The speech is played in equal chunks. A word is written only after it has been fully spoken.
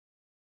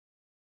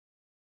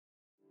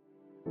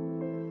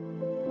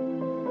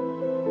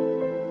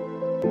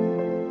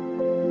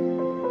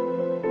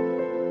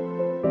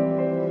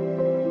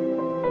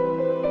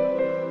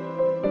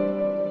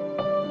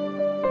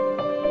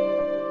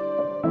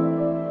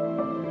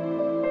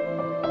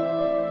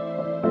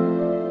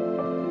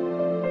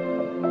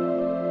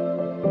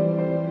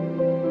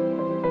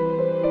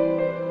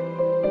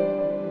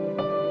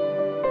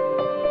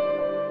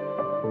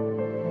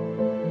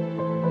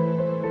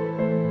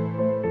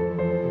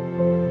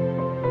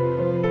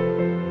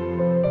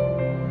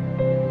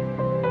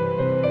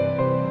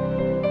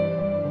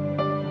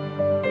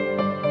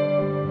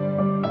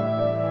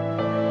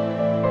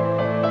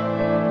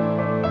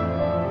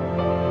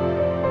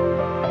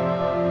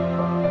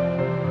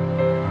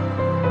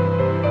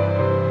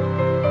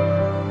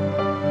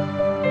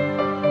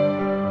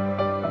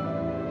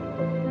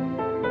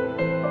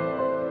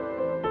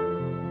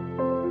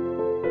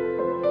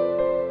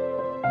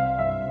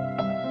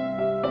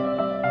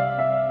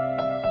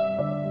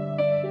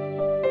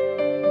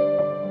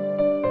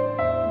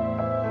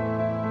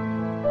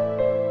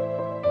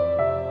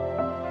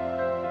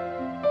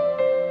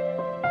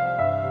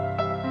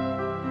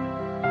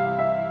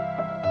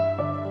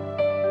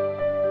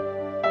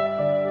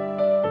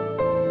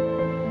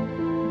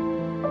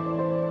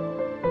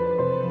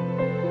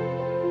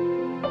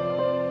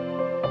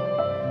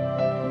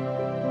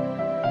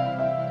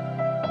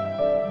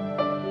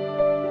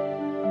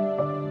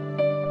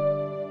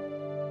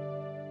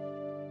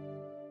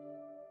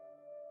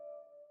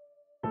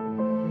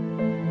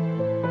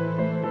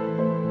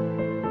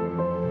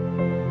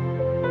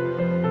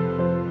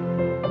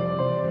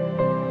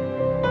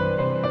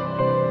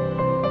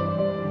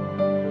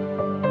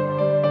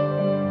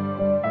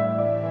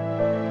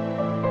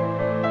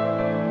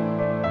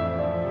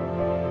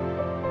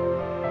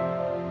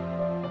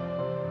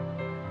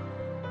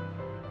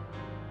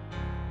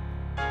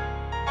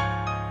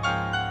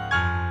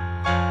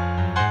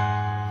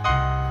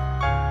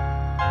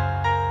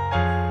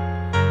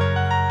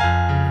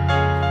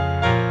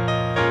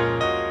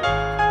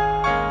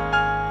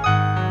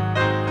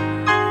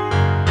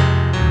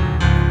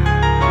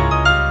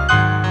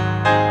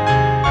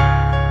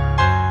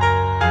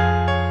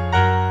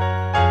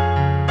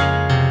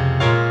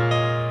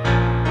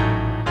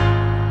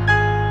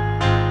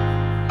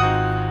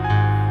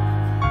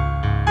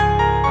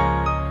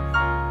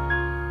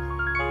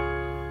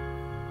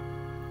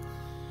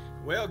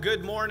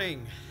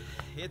morning.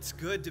 It's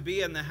good to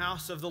be in the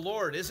house of the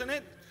Lord, isn't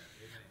it?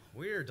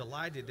 We're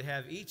delighted to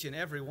have each and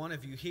every one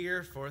of you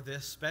here for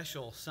this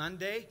special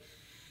Sunday.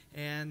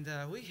 And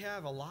we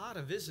have a lot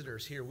of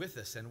visitors here with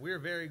us, and we're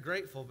very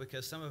grateful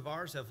because some of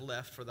ours have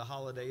left for the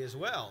holiday as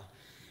well.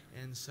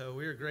 And so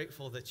we're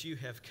grateful that you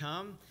have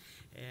come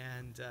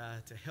and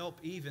to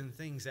help even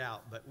things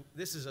out. But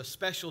this is a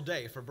special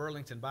day for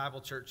Burlington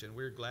Bible Church, and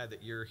we're glad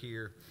that you're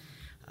here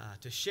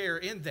to share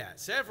in that.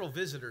 Several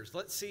visitors.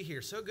 Let's see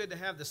here. So good to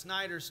have the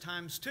Snyders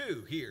times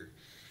two here.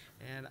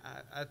 And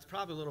it's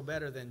probably a little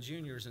better than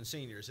juniors and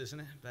seniors,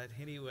 isn't it? But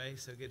anyway,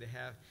 so good to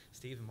have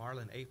Steve and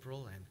Marlon,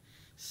 April, and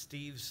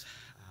Steve's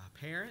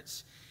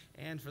parents.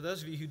 And for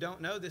those of you who don't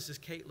know, this is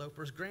Kate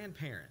Loper's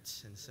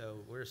grandparents. And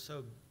so we're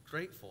so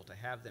grateful to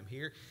have them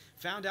here.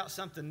 Found out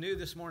something new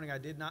this morning. I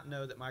did not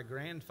know that my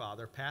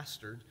grandfather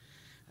pastored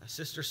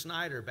Sister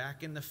Snyder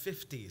back in the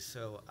 50s.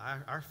 So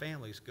our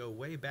families go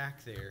way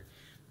back there.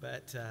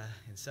 But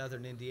in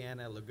southern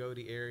Indiana,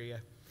 Lagodi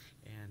area.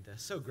 And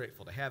so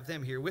grateful to have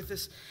them here with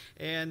us.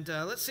 And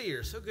let's see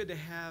here. So good to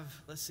have,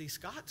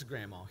 Scott's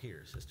grandma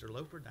here. Sister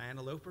Loper,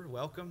 Diana Loper,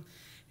 welcome.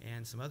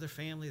 And some other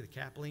family, the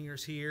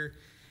Kaplingers here.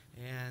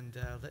 And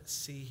let's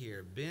see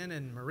here. Ben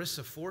and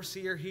Marissa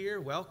Forsey are here.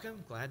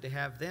 Welcome. Glad to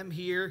have them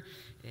here.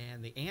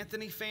 And the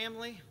Anthony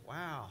family.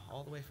 Wow.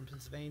 All the way from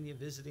Pennsylvania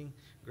visiting.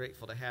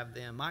 Grateful to have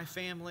them. My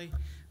family,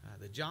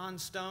 the John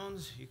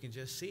Stones. You can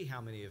just see how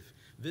many of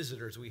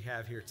visitors we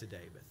have here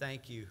today. But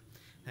thank you.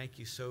 Thank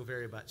you so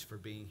very much for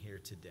being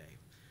here today.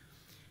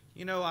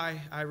 You know,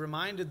 I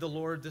reminded the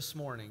Lord this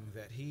morning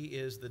that He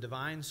is the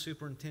divine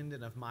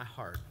superintendent of my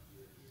heart.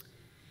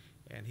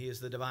 And He is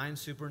the divine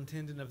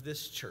superintendent of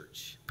this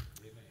church.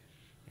 Amen.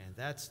 And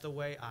that's the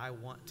way I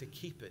want to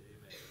keep it.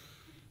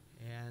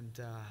 And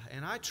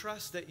I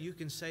trust that you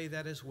can say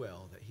that as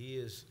well, that He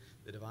is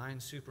the divine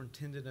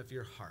superintendent of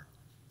your heart.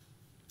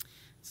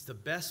 It's the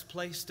best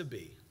place to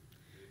be.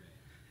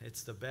 Amen.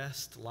 It's the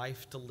best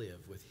life to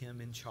live with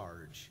Him in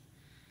charge.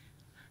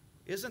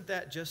 Isn't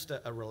that just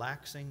a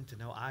relaxing to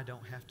know I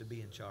don't have to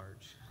be in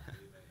charge?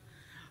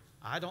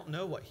 I don't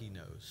know what He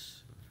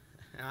knows.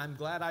 And I'm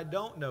glad I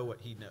don't know what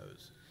He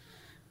knows.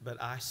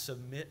 But I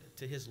submit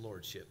to His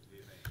lordship.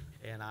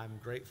 And I'm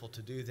grateful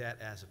to do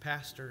that as a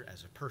pastor,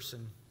 as a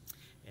person.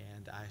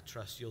 And I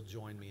trust you'll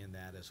join me in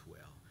that as well.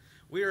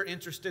 We are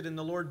interested in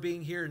the Lord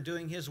being here and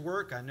doing His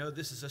work. I know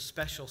this is a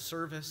special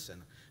service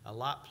and a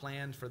lot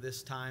planned for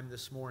this time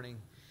this morning.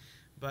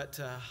 But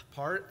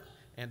part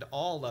and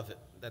all of it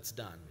that's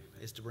done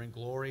is to bring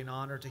glory and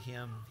honor to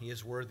Him. He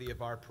is worthy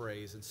of our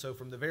praise. And so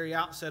from the very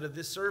outset of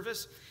this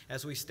service,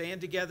 as we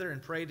stand together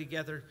and pray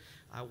together,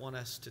 I want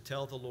us to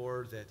tell the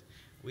Lord that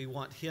we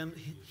want Him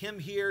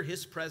here,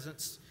 His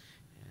presence,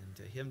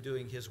 and Him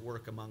doing His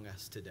work among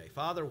us today.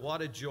 Father,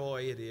 what a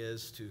joy it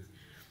is to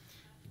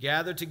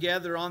gather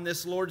together on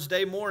this Lord's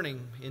Day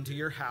morning into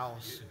your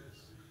house.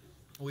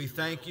 We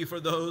thank you for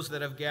those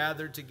that have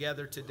gathered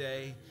together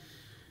today.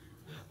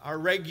 Our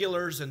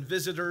regulars and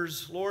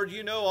visitors, Lord,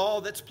 you know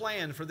all that's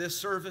planned for this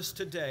service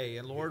today.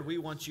 And Lord, we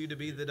want you to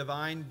be the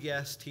divine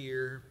guest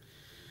here.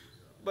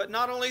 But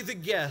not only the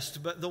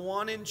guest, but the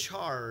one in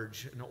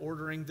charge in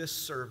ordering this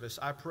service.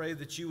 I pray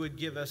that you would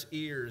give us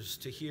ears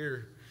to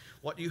hear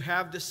what you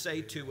have to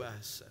say to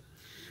us.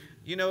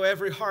 You know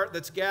every heart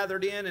that's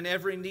gathered in and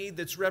every need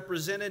that's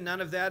represented.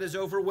 None of that is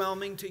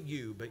overwhelming to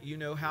you, but you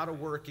know how to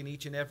work in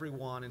each and every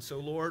one. And so,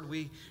 Lord,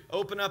 we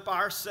open up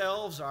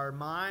ourselves, our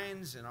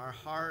minds, and our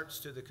hearts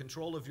to the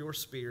control of your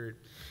Spirit.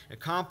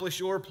 Accomplish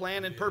your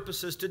plan and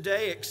purposes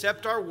today.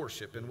 Accept our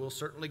worship, and we'll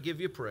certainly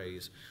give you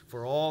praise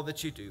for all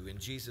that you do. In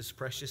Jesus'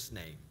 precious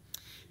name,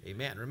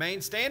 amen.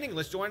 Remain standing.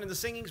 Let's join in the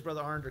singings.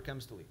 Brother Arndter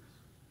comes to lead.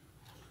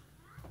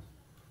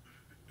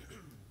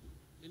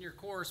 In your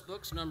chorus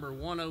books, number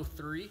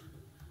 103,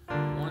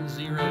 Psalm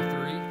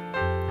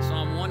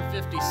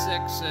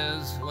 156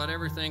 says, "Let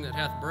everything that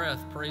hath breath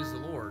praise the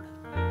Lord."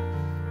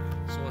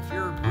 So if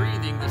you're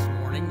breathing this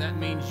morning, that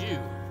means you,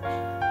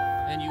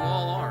 and you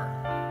all are.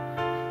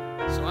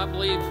 So I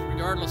believe,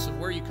 regardless of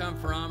where you come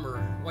from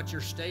or what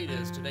your state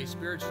is today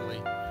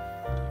spiritually,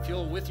 if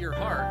you'll, with your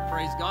heart,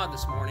 praise God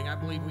this morning, I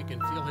believe we can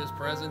feel His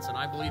presence, and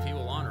I believe He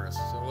will honor us.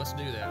 So let's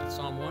do that.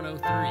 Psalm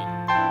 103.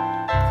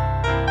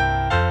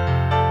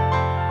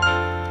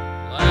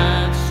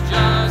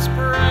 Just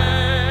praise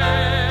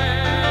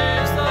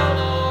the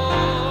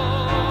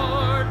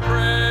Lord,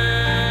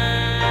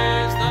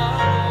 praise the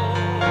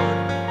Lord.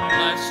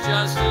 Let's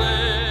just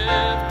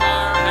lift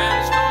our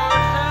hands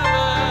toward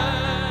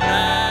heaven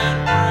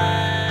and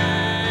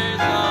praise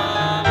the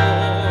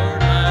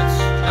Lord. Let's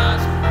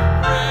just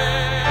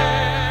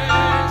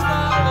praise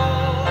the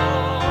Lord,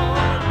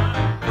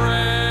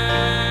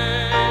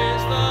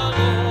 praise the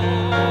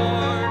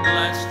Lord.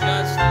 Let's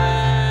just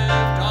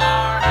lift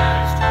our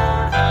hands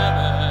toward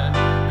heaven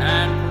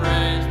and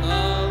praise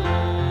the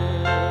Lord.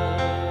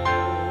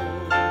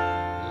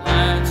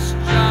 Let's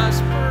just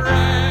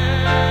praise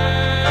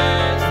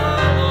the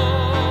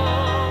Lord.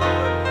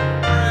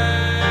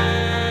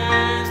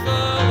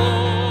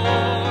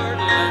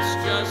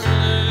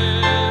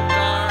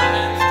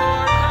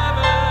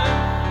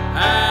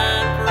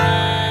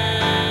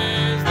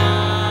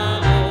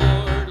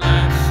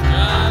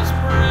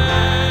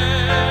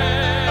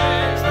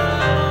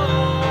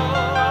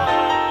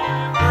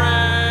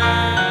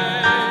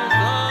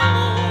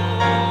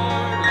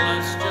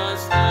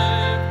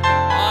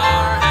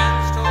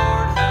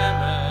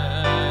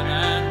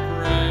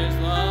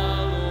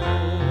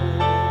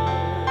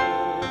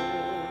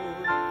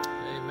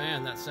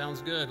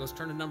 good. Let's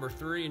turn to number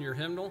 3 in your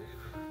hymnal.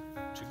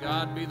 To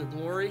God be the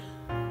glory.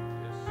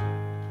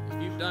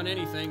 If you've done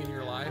anything in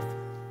your life,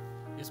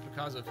 it's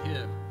because of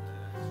Him.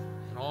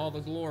 And all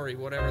the glory,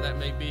 whatever that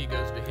may be,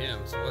 goes to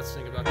Him. So let's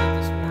sing about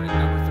that this morning.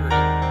 Number 3.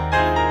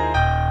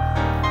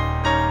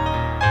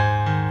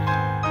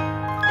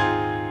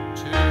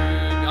 To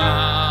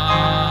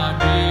God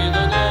be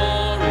the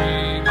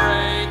glory,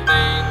 great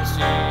things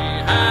He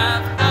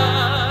hath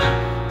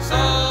done. So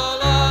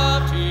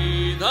loved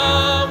He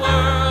the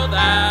world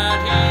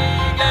that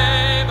He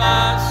gave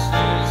us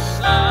His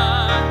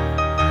Son,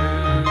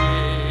 who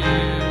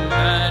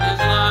yielded His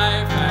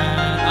life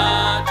an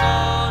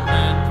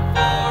atonement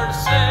for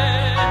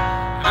sin,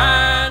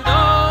 and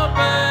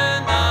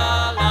opened the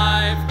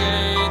life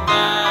gate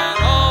that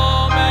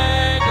all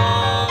may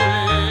go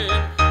in.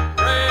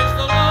 Praise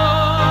the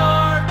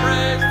Lord,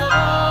 let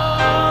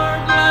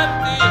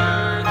the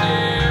earth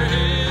hear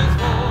His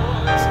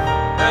voice.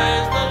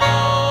 Praise the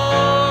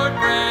Lord,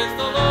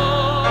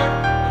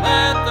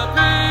 let the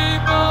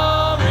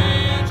people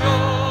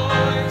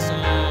rejoice.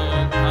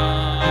 Oh,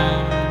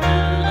 come to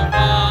the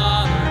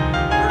Father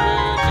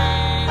through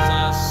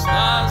Jesus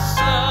the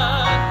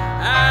Son,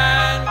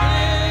 and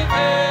give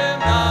Him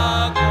the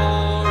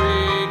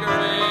glory,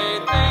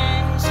 great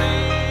things He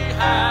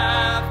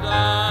hath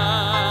done.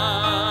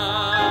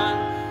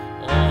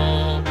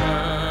 Oh,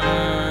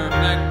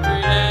 perfect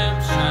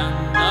redemption,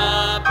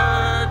 the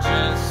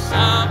purchase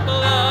of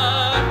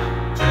blood,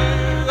 to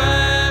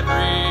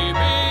every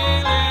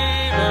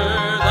believer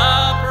the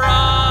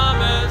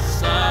promise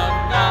of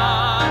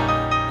God,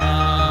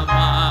 the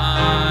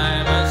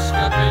vilest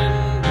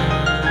offender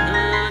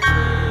who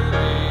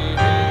truly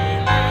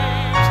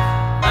believes,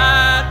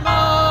 that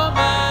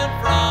moment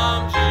from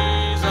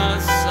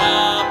Jesus a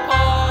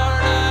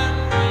pardon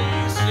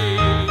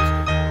receives.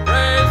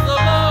 Praise the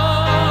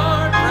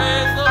Lord,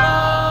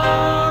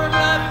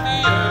 let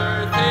the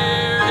earth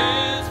hear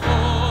His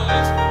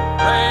voice.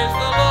 Praise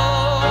the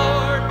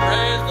Lord,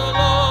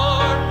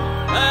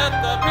 let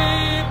the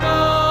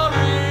people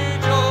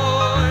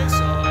rejoice.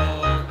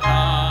 Oh,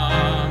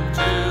 come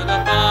to the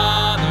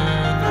Father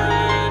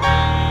through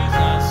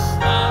Jesus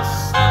the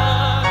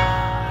Son,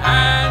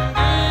 and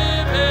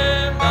give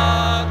Him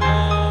the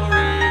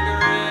glory,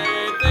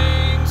 great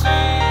things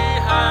He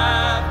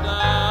hath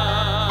done.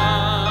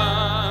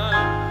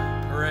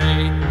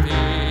 Great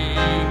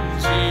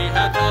things He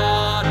hath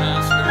taught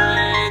us,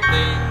 great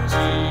things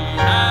He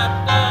hath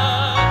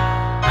done,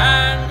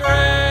 and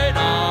great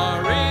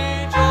our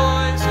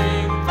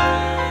rejoicing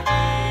through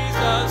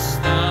Jesus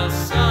the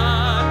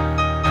Son.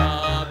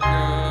 The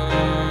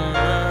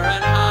purer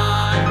and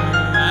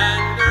higher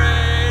and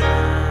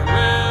greater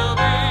will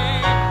be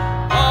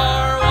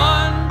our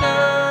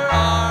wonder,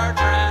 our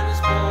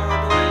transport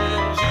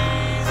when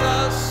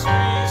Jesus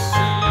we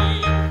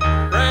see.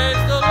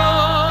 Praise the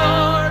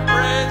Lord,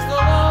 let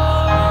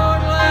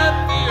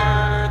the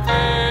earth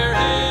hear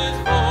His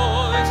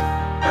voice.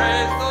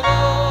 Praise the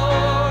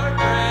Lord,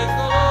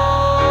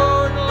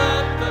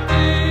 let the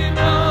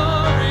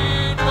people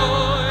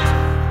rejoice.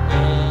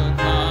 Oh,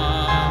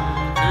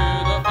 come to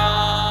the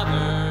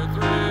Father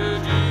through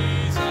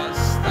Jesus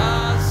the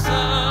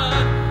Son,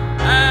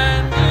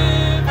 and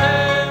give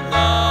Him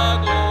the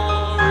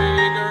glory,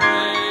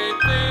 great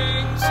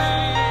things He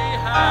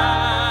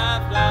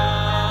hath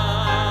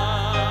done.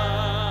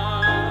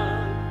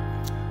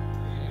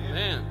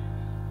 Amen.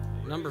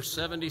 Number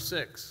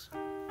 76.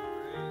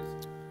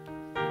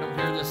 You don't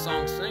hear this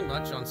song sing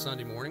much on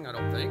Sunday morning, I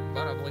don't think,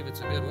 but I believe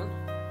it's a good one.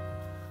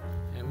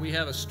 And we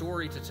have a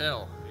story to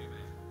tell.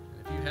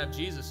 And if you have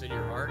Jesus in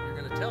your heart, you're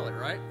going to tell it,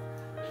 right?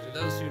 To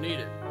those who need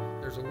it.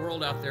 There's a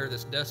world out there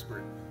that's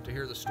desperate to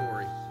hear the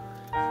story.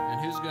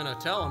 And who's going to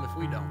tell them if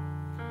we don't?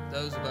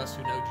 Those of us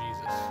who know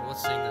Jesus. So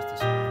let's sing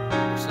this morning.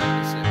 Number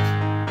 76.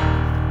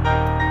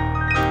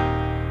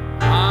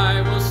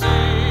 I will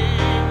sing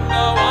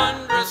the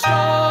wondrous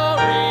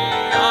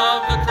story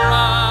of the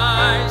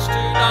Christ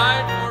who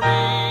died for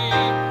me,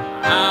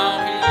 how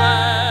He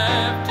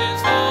left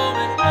His home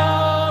in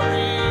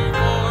glory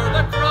for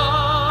the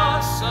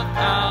cross of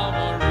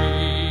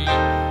Calvary.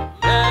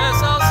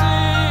 Yes, I'll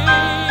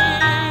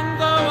sing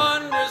the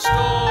wondrous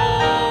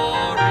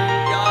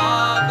story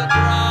of the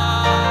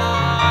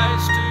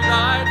Christ who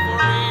died for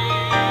me.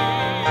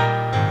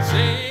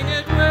 Sing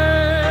it with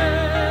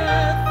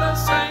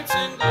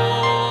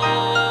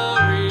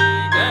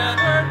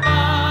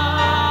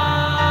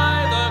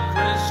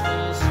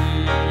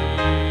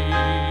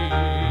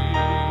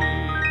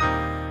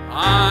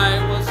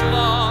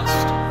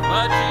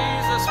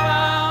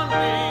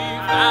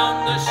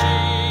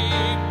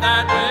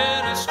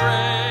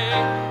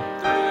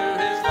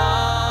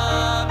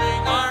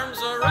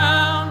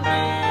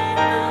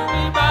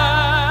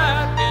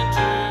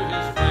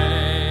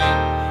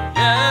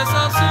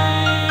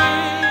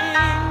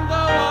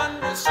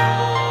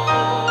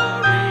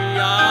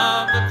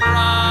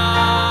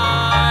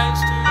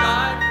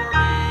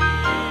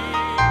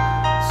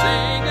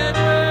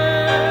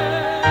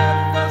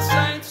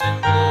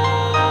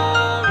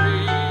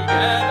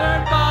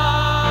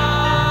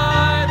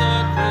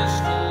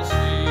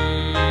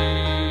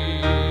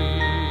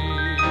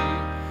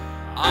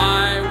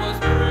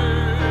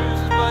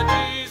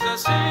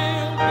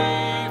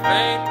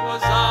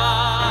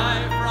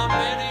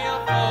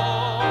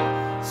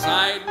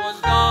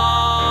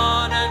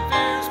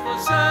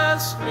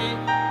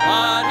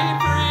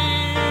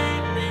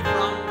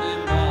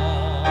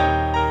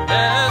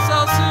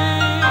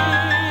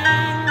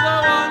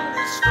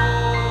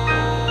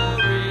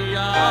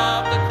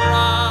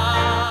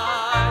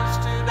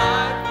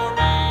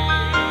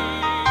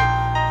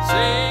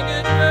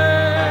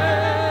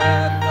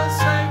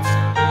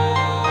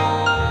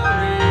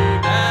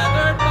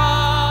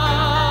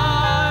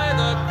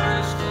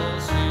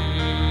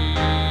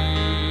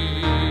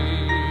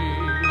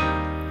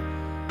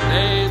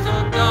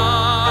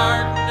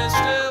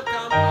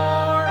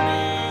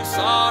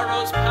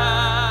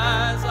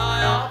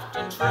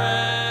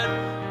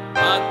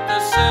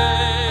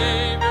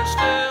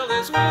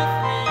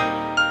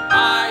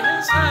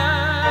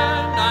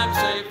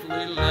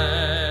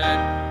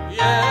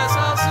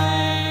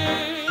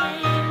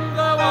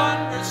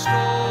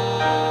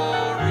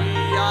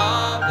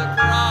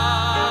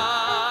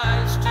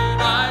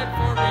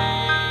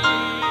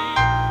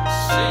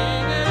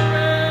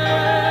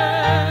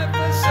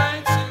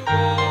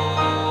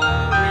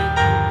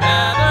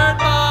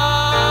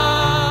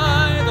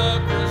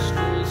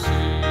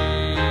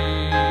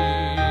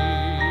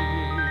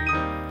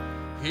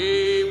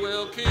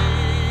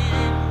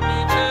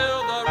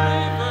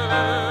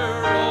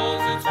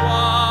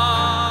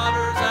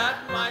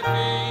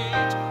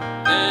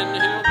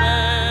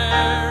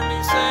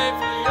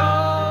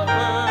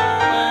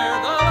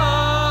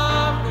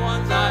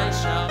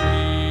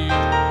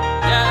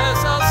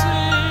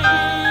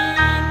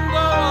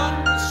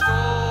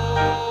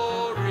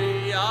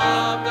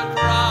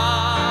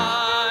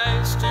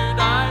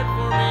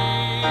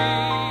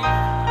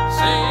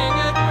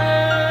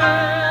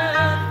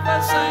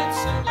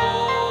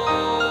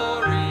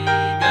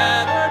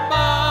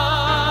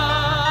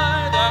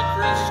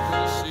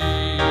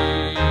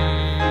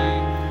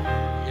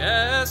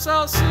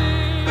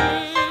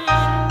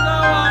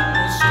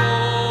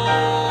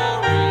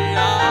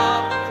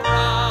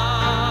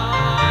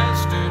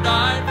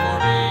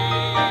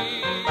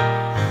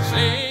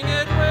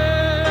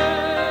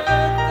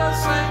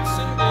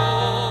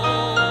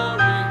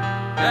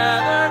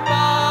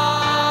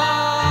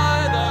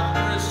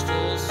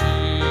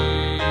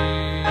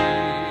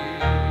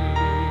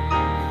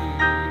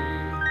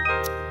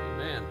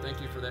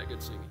Thank you for that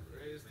good singing.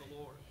 Praise the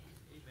Lord.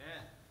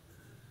 Amen.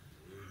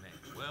 Amen.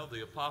 Well,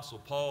 the Apostle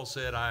Paul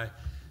said, I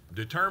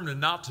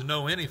determined not to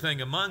know anything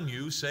among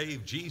you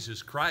save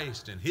Jesus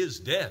Christ and his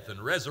death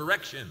and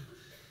resurrection,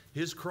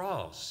 his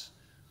cross.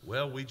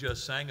 Well, we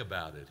just sang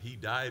about it. He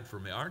died for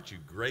me. Aren't you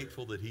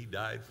grateful that he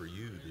died for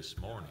you this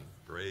morning?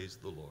 Praise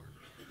the Lord.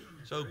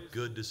 So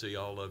good to see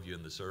all of you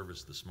in the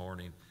service this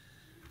morning.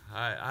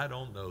 I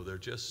don't know.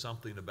 There's just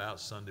something about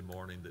Sunday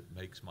morning that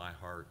makes my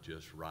heart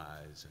just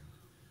rise and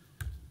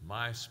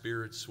my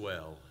spirit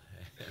swell.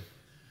 And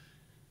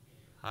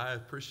I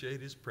appreciate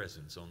his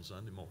presence on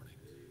Sunday morning.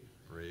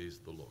 Praise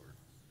the Lord.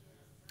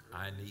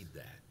 I need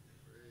that.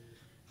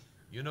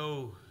 You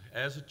know,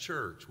 as a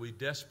church, we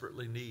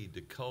desperately need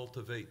to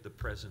cultivate the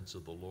presence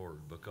of the Lord,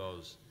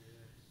 because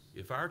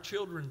if our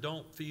children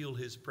don't feel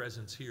his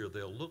presence here,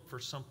 they'll look for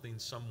something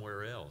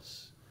somewhere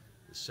else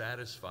that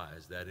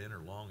satisfies that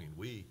inner longing.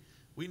 We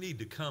need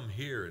to come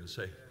here and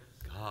say,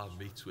 God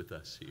meets with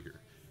us here,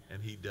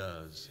 and he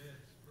does.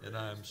 And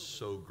I'm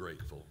so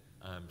grateful.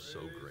 I'm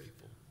so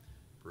grateful.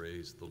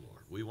 Praise the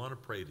Lord. We want to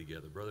pray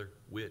together. Brother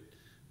Whit,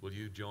 will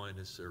you join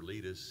us or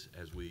lead us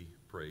as we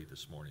pray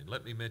this morning?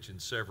 Let me mention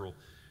several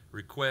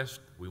requests.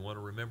 We want to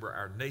remember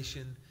our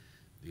nation,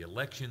 the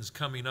elections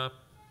coming up,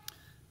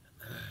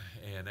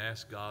 and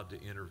ask God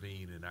to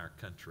intervene in our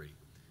country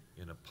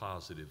in a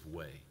positive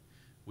way.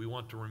 We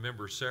want to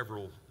remember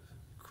several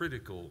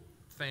critical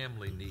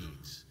family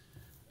needs,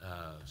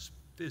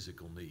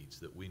 physical needs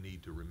that we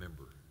need to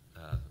remember.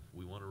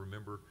 We want to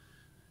remember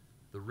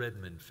the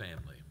Redmond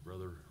family,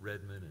 Brother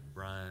Redmond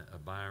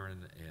and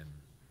Byron and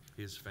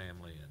his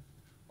family, and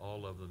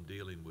all of them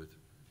dealing with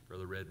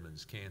Brother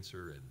Redmond's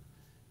cancer and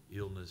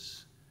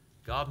illness.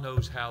 God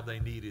knows how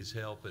they need his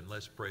help, and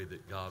let's pray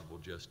that God will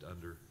just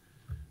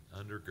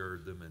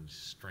undergird them and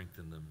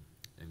strengthen them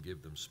and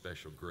give them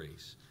special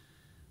grace.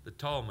 The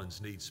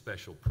Tallmans need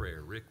special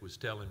prayer. Rick was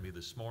telling me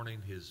this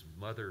morning his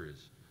mother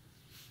is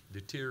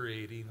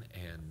deteriorating,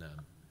 and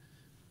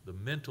the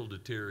mental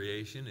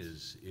deterioration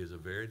is a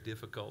very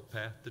difficult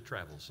path to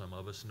travel. Some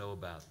of us know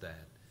about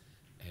that.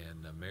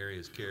 And Mary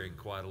is carrying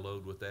quite a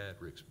load with that.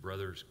 Rick's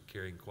brother's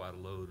carrying quite a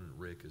load, and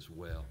Rick as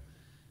well.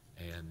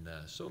 And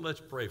so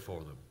let's pray for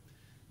them.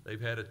 They've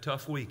had a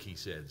tough week, he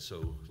said,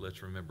 so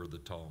let's remember the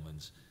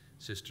Tallmans,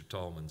 Sister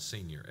Tallman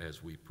Sr.,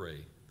 as we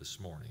pray this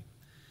morning.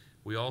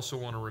 We also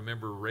want to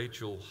remember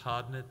Rachel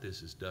Hodnett.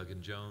 This is Doug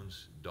and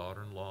Jones'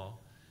 daughter-in-law.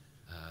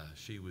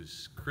 She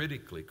was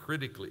critically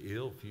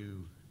ill a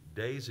few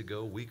days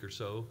ago, a week or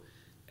so,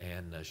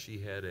 and she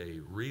had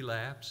a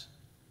relapse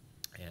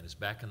and is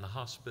back in the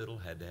hospital,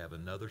 had to have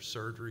another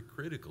surgery,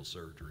 critical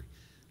surgery,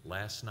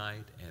 last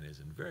night, and is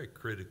in very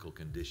critical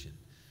condition.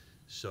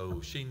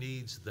 So she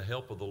needs the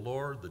help of the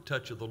Lord, the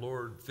touch of the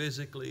Lord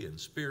physically and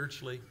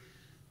spiritually,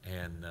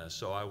 and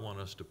so I want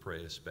us to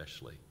pray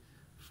especially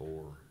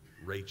for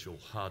Rachel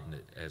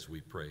Hodnett as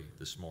we pray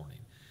this morning.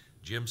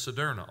 Jim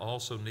Soderna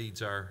also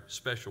needs our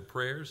special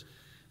prayers.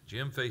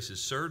 Jim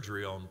faces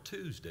surgery on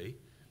Tuesday.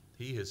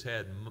 He has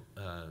had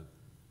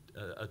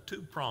a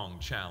two-pronged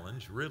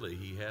challenge, really.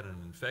 He had an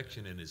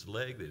infection in his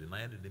leg that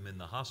landed him in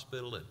the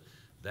hospital, and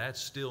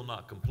that's still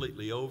not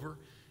completely over,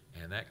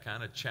 and that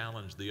kind of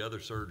challenged the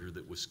other surgery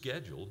that was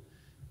scheduled,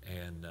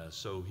 and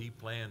so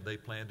they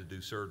planned to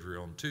do surgery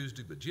on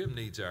Tuesday, but Jim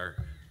needs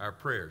our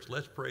prayers.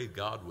 Let's pray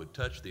God would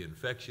touch the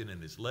infection in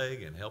his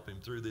leg and help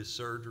him through this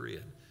surgery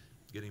and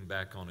get him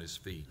back on his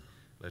feet.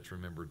 Let's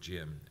remember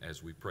Jim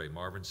as we pray.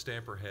 Marvin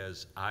Stamper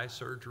has eye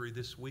surgery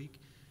this week.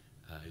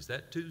 Is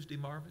that Tuesday,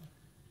 Marvin?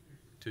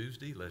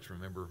 Tuesday. Let's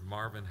remember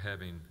Marvin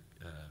having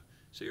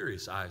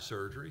serious eye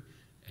surgery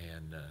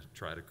and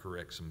try to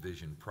correct some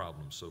vision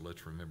problems. So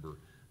let's remember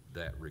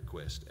that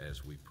request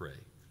as we pray.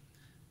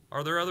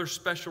 Are there other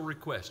special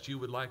requests you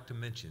would like to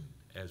mention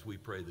as we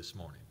pray this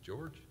morning?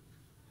 George?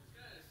 It's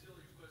kind of a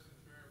silly request in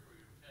prayer for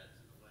your pets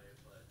in a way,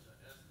 but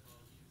Eskimo,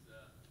 he's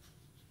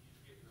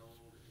getting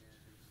old and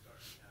he's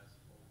starting to have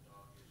some old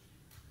dog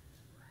issues.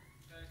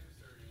 It's kind of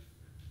concerning.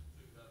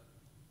 Think about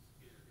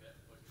getting a pet,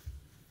 but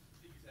I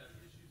think he's having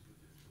issues with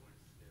his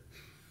joints stiff.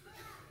 And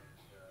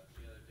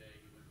the other day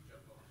he went to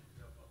jump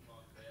up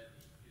on the bed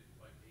and he didn't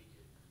quite make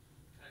it.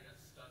 Kind of got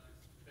stuck.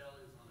 His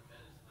belly was on the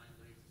bed, his hind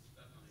legs was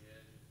stuck on the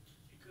edge.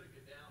 He couldn't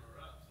get down or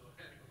up, so I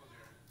had to go in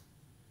there and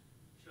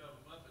shove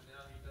him up, and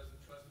now he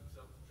doesn't trust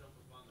himself to jump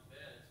up on the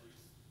bed, so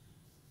he's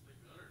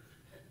sleeping under the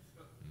bed.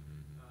 So,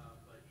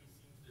 but he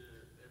seems to,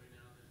 every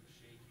now and then, be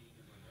shaking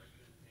and like, are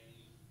you in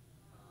pain?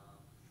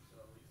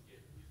 So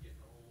he's getting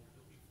old.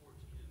 He'll be 14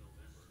 in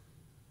November,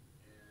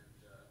 and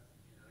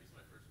he's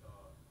my first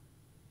dog.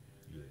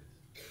 And Yes.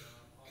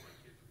 all my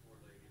kids are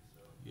four-legged,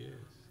 so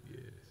Yes.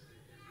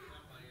 it's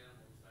not my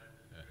animals. I'm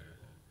a very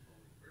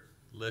lonely person.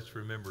 Let's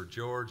remember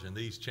George and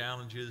these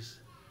challenges.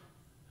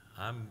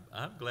 I'm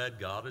glad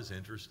God is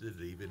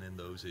interested even in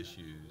those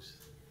issues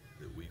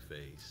that we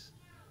face.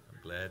 I'm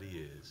glad he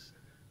is.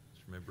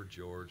 Let's remember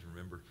George,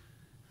 remember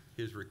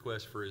his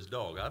request for his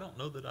dog. I don't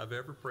know that I've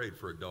ever prayed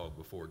for a dog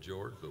before,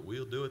 George, but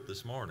we'll do it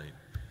this morning.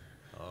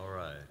 All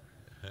right.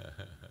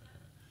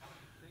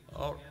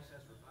 Oh,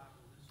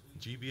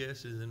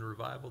 GBS is in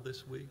revival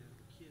this week?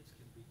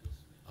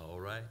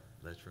 All right,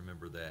 let's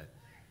remember that.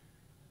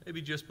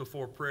 Maybe just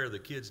before prayer, the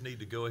kids need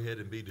to go ahead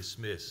and be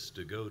dismissed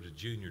to go to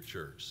junior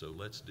church. So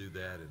let's do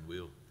that, and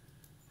we'll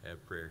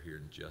have prayer here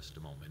in just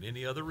a moment.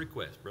 Any other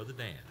requests? Brother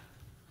Dan.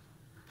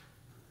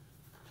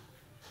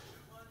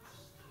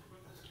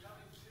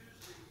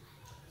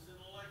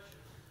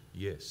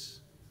 Yes.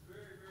 It's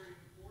very, very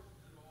important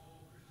that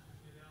all Christians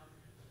get out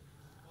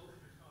and vote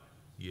their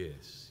conscience.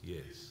 Yes,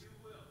 yes. If you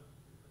will,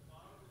 at the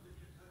bottom of the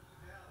Kentucky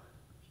ballot,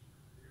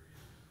 there is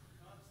a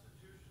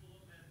constitutional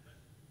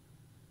amendment,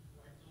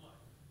 right to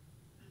life.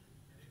 And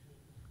it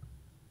will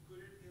put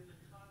it in the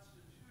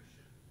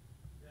Constitution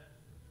that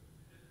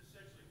is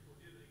essentially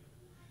prohibiting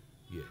abortion.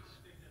 Yes. I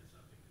think that's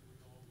something that we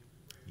all need to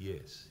pray.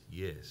 Yes,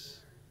 yes.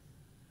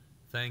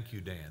 Thank you,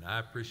 Dan. I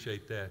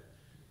appreciate that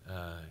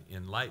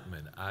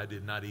enlightenment. I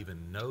did not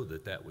even know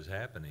that that was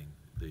happening,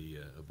 the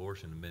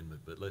abortion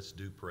amendment, but let's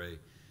do pray.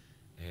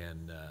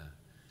 And,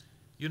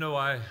 you know,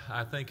 I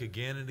think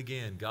again and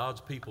again, God's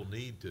people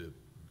need to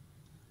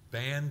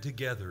band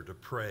together to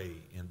pray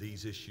in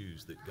these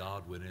issues that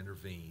God would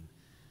intervene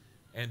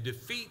and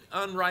defeat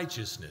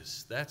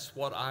unrighteousness. That's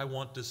what I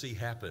want to see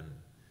happen.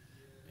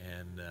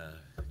 And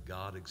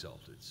God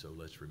exalted. So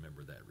let's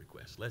remember that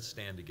request. Let's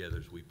stand together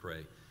as we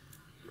pray.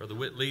 Brother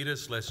Whit, lead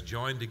us. Let's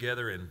join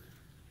together and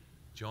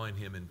join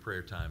him in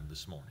prayer time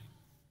this morning.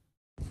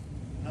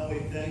 Now we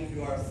thank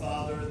you, our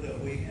Father, that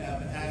we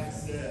have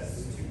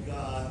access to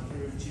God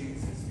through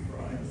Jesus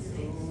Christ.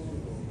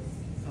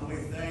 And we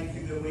thank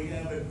you that we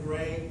have a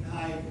great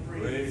high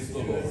priest. Praise the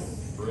Lord.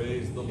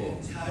 Praise the Lord.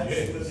 In touch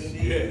Yes, with the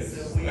needs yes.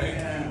 that we Thank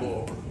have. you,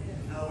 Lord.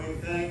 Now we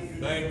thank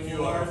you, Thank you,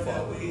 Lord, our that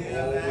Father. we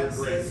have Oh, we're access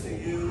grateful. to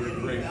you We're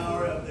any grateful.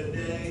 hour of the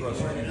day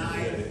Trust or you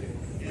night, today.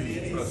 in We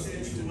any trust you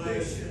today.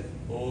 situation.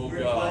 Oh, We're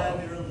God.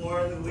 glad, dear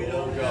Lord, that we Oh,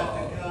 don't have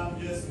God. to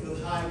come just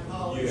with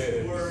high-polished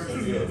Yes, words,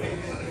 but yes. we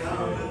can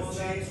come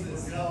with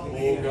Jesus, help Oh,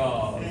 me.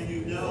 God. And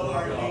you know Oh,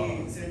 our God.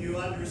 needs, and you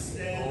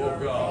understand Oh, our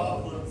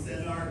God. problems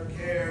and our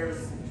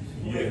cares.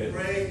 We Yes,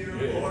 pray, dear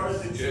yes, Lord,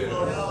 that you yes.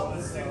 will help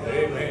us to go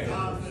Amen. with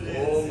confidence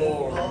Oh, and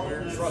Lord, we're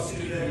boldness trusting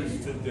to you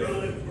the today.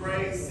 throne of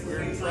grace, and We're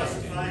we might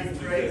trusting you find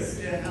today. grace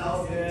to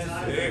help in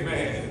time of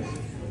Amen.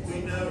 need.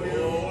 We know, dear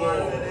Oh, Lord,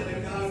 Lord. that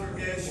in a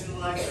congregation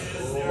like this,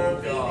 Oh, there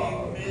are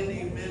God.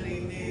 many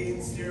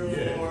needs, dear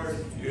Yes, Lord.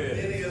 yes,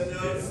 Many of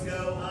those yes.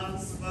 go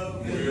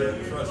unspoken. We're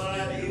We're trusting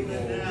glad you,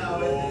 even Lord. now at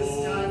this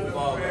Oh, time of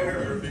Father,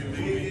 prayer, we're we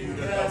believing you can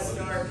to help cast us.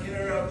 our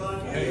care upon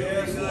you Thank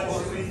you, because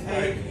Lord. you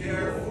Thank indeed you,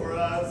 care Lord. for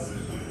us.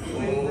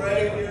 We Oh,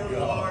 pray, dear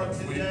God,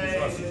 Lord, we today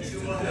trust that you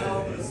you will today.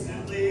 help us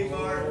to leave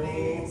our Oh,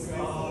 needs God.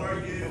 before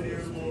you,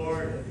 dear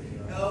Lord.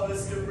 Help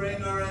us to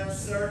bring our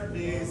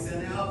uncertainties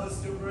and help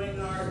us to bring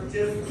our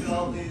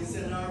difficulties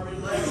and our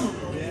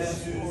relational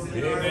issues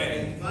and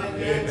Amen. our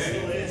financial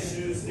Amen.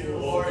 issues, dear Oh,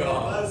 Lord, and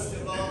God. most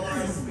of all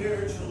our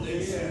spiritual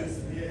issues.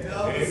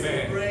 Help us to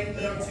Amen. bring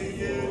them to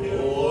you, dear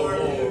Oh, Lord,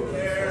 who Lord.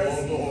 cares,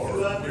 Oh, Lord. who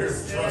We're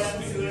understands,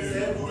 trusting who is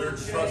you. able We're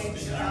to trusting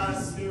change you.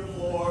 us, dear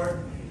Lord,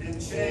 and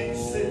change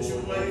Oh,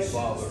 situations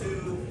Father.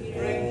 to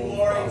bring Oh,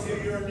 glory Father.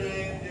 to your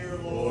name, dear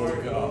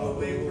Lord. God.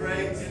 We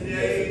pray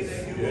today Yes,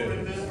 that you will yes,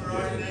 remember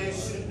our yes.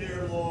 nation,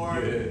 dear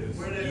Lord. Yes,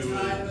 We're in a do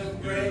time it.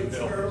 of Do great help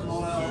us.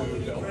 turmoil. Do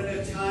help We're in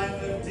a time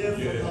of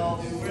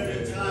difficulty. Yes, We're in a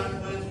yes. time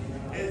when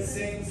it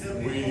seems that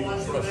We people want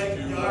to trust make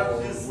you,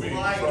 darkness Lord. We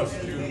light. trust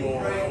And you, we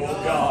Lord. pray, Oh,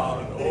 God,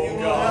 God. that you Oh,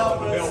 will God.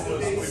 help us Help to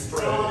us, be we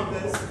strong pray.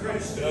 as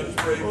Christians. Let's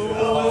pray for the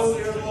Help us,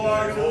 dear Father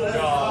Lord, to today. Oh, lift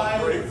God.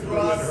 high Break the through in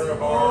cross her of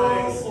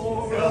heart. Christ.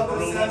 Help Help her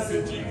to us look as to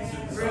a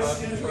Jesus.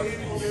 Christian I'm trusting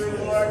people, you, dear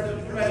Lord. Lord,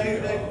 to pray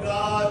that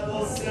God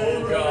will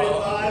send Oh, a God.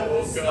 revival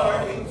Oh, God.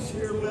 starting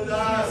with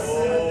us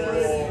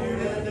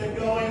and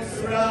going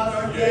throughout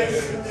our Yes,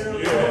 nation, dear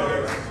yes,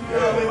 Lord.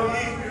 Now we yes.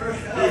 need your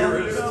help, Hear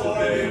dear us Lord,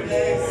 today, in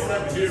days Lord.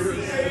 such Hear as us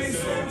this.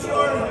 today,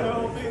 Lord,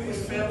 Lord.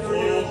 remember, Oh,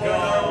 dear Lord,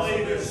 God, our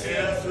leadership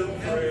answer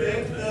and prayer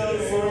convict those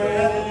today. who are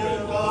headed in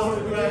the wrong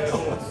direction.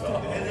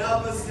 And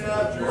help us to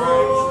have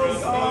courage to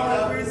speak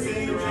up as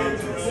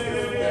individuals,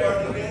 dear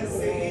Lord, against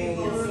the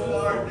evils of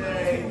our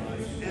day.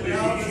 And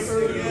help us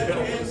to get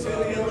into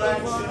the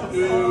election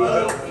to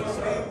vote for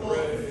people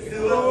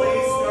who at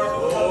least are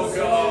close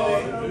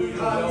to the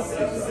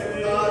concepts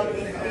that God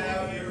would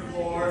have, dear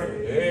Lord.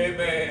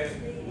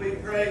 Amen. We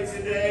pray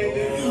today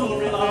that you will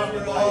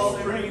remember all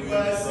the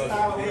requests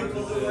of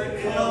people who are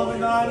ill,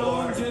 dear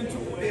Lord.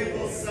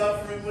 People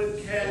suffering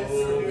with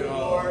cancer, dear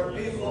Lord.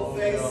 People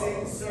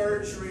facing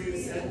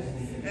surgeries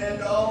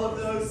and all of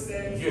those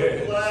things.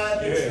 We're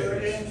glad that you're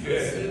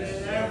interested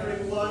in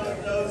every one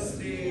of those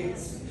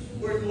needs.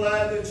 We're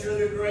glad that you're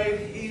the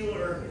great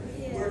healer.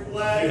 We're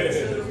glad that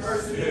you're the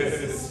person who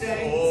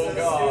sustains us,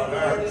 dear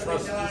Lord, in the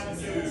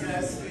times of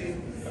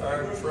testing.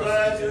 We're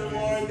glad, dear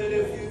Lord, that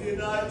if you do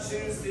not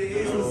choose to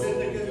heal us in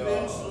the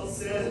conventional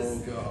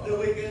sense, that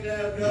we can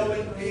go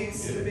in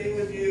peace to be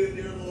with you,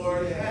 dear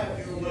Lord. Have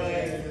your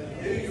way.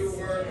 Do your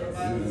work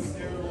among us,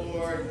 dear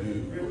Lord.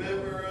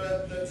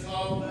 Remember the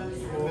Tallmans.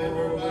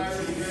 Remember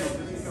Byron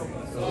Griffiths.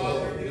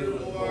 Father, dear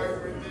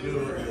Lord.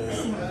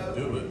 Remember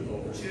Do it,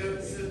 Lord. Jim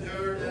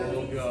Sedurna.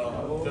 Oh,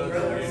 God.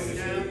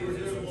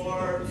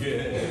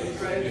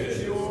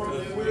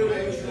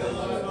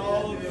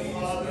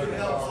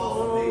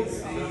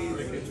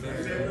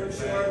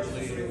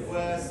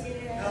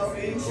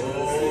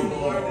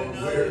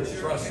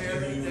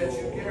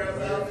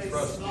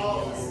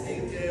 smallest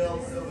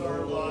details of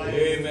our lives.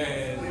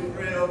 Amen. We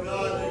pray, oh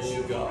God, that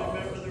you will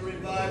remember the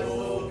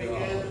revival that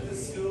began at the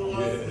school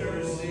on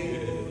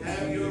Thursday.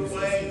 Have your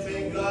way.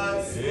 May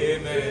God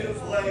speak through the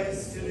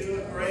place to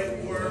do a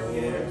great work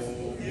here.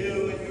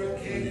 You and your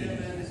kingdom,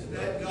 and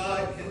that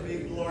God can be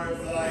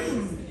glorified.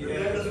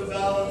 Remember the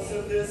balance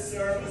of this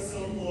service,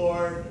 oh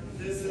Lord.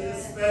 This is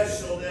a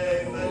special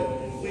day,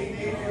 but we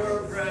need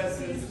your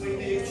presence. We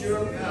need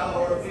your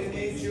power. We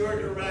need your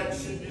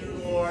direction, dear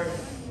Lord.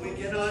 We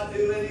cannot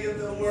do any of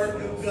the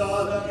work of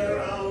God on our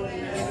own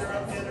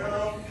and in our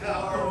own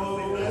power.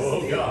 We must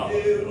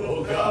do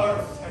with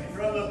power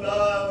from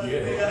above. And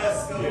we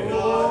ask, oh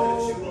God,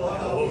 that you will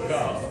help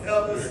us.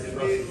 Help us to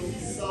be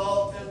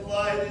salt and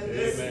light in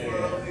this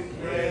world, we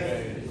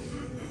pray.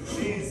 In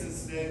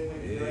Jesus' name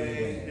we pray.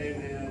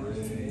 Amen.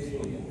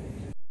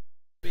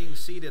 Being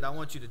seated, I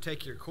want you to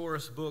take your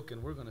chorus book,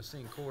 and we're going to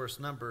sing chorus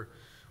number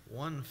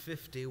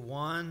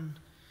 151.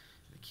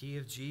 The key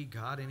of G.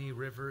 God, any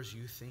rivers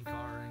you think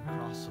are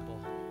incrossable.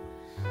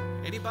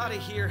 Anybody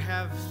here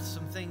have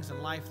some things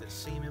in life that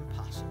seem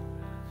impossible?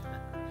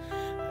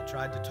 I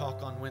tried to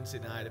talk on Wednesday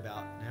night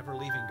about never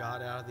leaving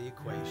God out of the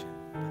equation.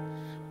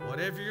 But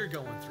whatever you're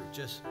going through,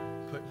 just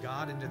put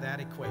God into that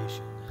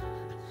equation.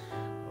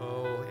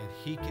 Oh, and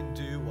He can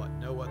do what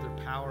no other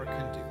power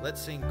can do. Let's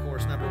sing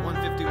chorus number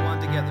 151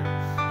 together.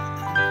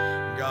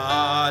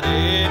 God,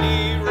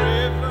 any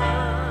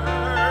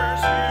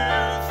rivers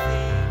you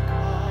think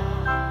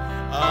are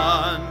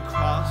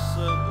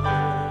uncrossable.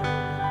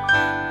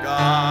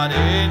 God,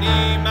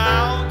 any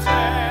mountains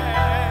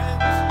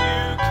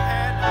you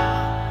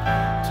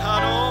cannot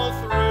tunnel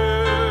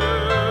through.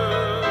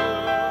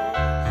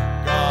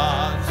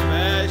 God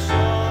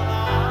specializes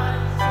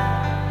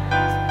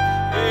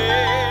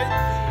in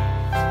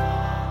things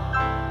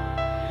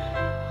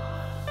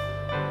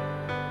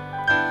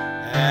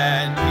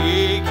and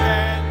He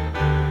can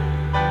do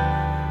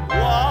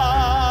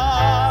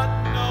what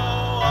no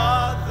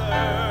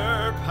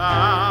other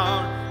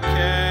power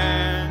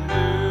can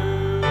do.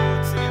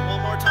 Let's sing it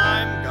one more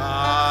time.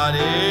 God,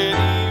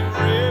 any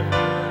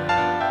river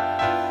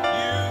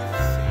you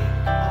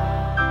think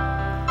are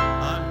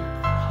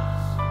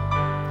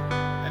uncrossable.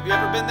 Have you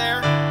ever been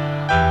there?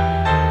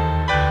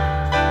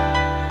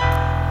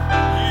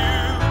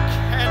 You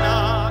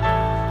cannot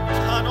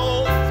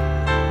tunnel through.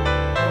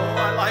 Oh,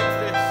 I like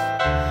this.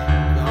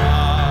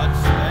 God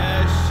specializes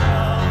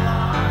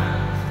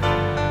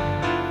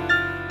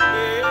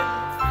in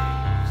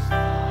things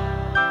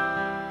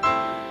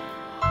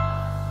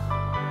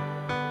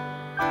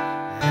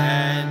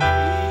and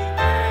He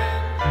can do.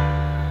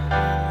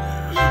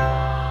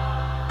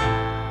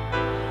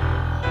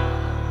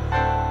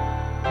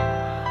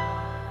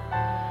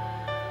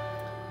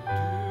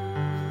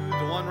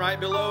 The one right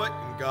below it.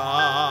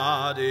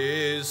 God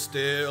is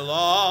still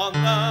on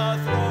the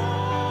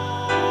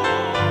throne,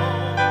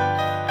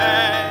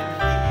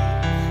 and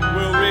He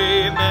will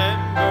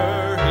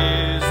remember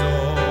His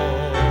own.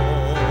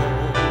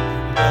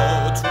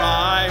 Though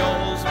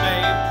trials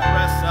may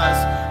press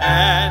us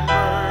and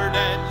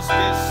burdens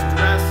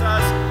distress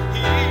us,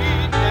 He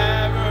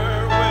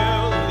never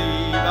will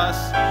leave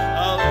us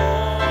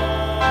alone.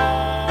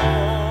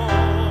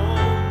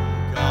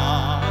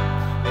 God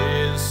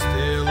is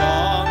still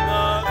on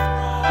the throne.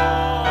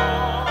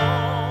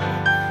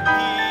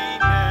 He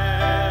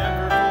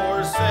never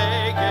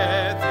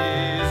forsaketh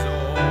His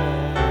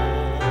own.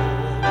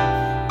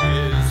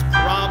 His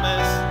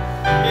promise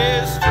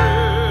is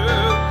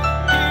true.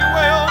 He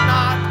will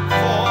not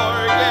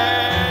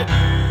forget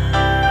you.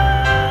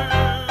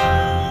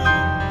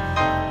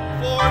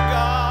 For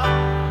God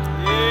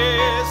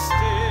is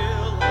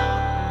still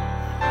on.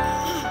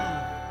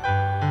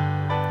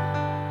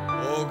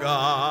 Oh,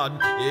 God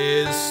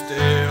is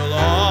still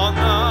on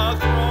the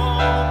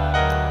throne.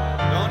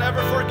 Don't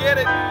ever forget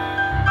it.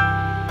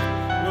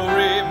 We'll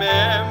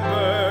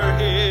remember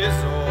His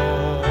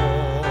own.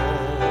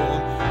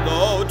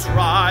 Though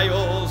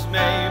trials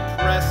may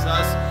press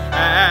us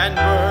and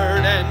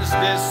burdens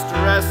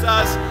distress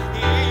us,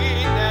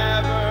 He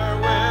never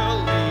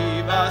will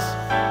leave us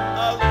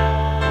alone.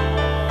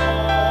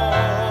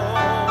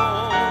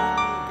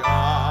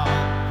 God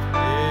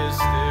is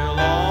still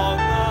on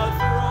the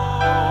throne.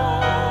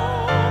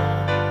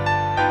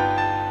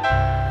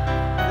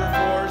 Never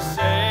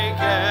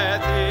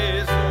forsaketh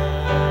His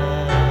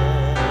own.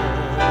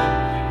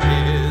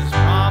 His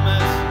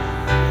promise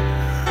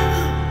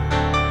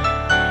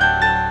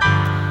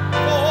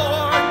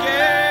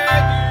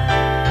forget you.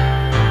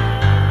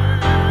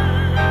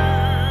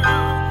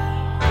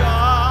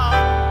 God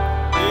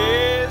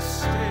is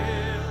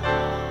still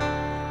on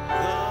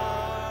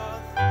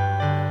the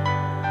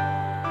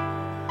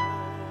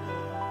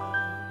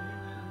throne.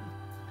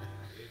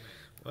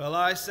 Well,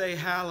 I say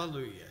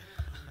hallelujah.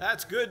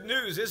 That's good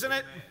news, isn't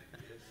it?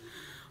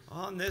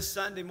 On this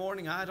Sunday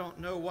morning, I don't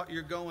know what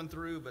you're going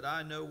through, but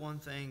I know one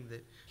thing,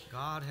 that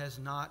God has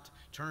not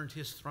turned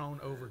His throne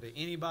over to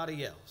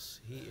anybody else.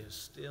 He is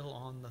still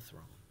on the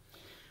throne.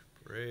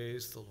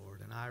 Praise the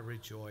Lord, and I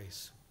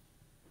rejoice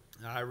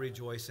I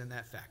rejoice in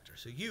that factor.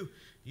 So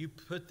you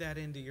put that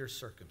into your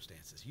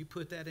circumstances. You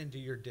put that into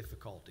your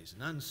difficulties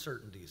and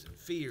uncertainties and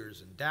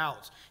fears and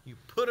doubts. You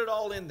put it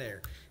all in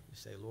there. You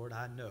say, Lord,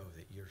 I know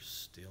that you're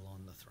still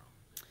on the throne.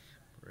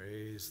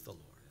 Praise the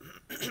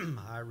Lord.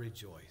 I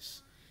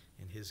rejoice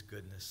in his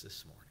goodness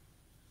this morning.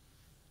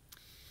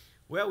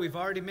 Well, we've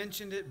already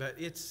mentioned it, but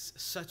it's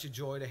such a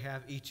joy to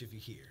have each of you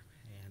here.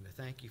 And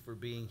thank you for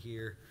being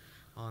here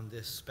on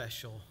this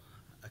special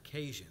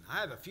occasion. I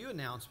have a few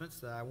announcements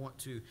that I want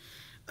to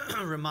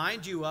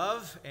remind you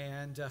of.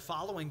 And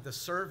following the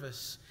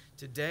service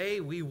today,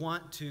 we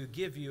want to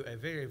give you a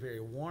very, very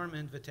warm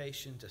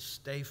invitation to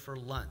stay for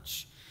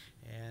lunch.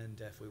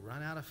 And if we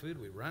run out of food,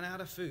 we run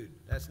out of food.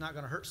 That's not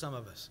going to hurt some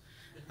of us.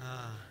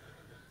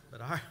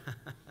 But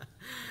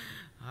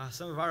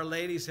some of our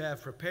ladies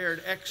have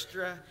prepared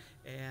extra.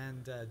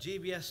 And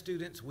GBS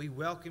students, we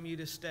welcome you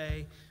to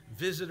stay.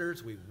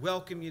 Visitors, we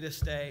welcome you to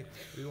stay.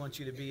 We want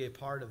you to be a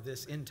part of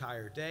this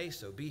entire day.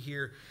 So be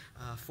here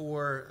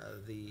for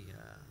the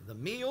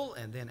meal,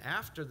 and then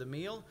after the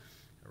meal,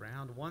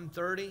 around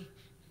 1:30,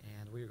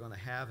 and we're going to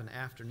have an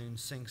afternoon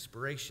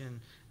singspiration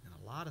and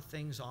a lot of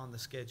things on the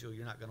schedule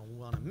you're not going to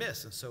want to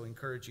miss. And so I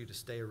encourage you to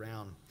stay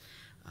around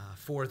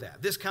for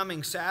that. This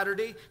coming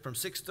Saturday from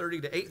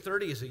 6:30 to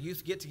 8:30 is a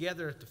youth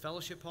get-together at the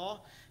Fellowship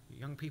Hall.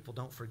 Young people,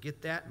 don't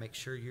forget that. Make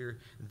sure you're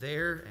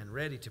there and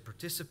ready to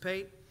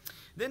participate.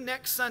 Then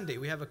next Sunday,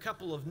 we have a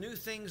couple of new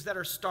things that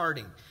are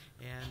starting.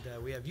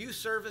 And we have youth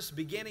service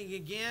beginning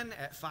again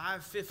at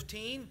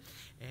 5:15.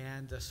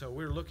 And so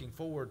we're looking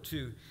forward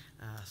to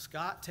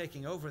Scott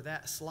taking over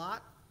that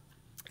slot.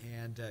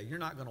 And you're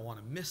not going to want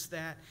to miss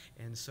that.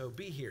 And so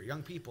be here.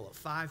 Young people at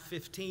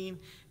 5:15,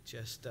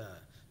 just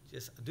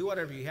do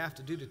whatever you have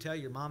to do to tell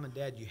your mom and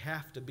dad you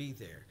have to be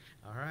there.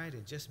 All right,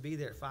 and just be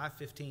there at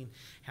 5:15,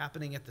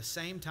 happening at the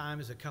same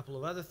time as a couple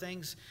of other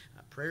things.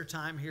 Prayer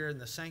time here in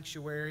the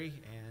sanctuary,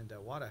 and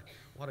what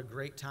a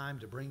great time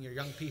to bring your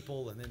young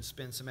people and then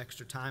spend some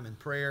extra time in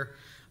prayer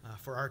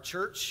for our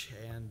church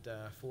and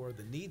for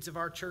the needs of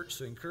our church.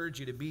 So I encourage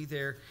you to be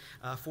there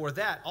for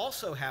that.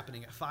 Also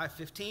happening at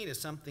 5:15 is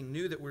something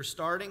new that we're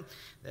starting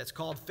that's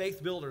called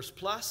Faith Builders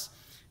Plus.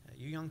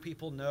 You young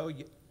people know,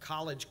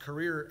 college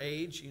career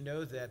age, you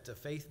know that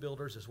Faith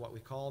Builders is what we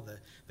call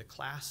the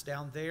class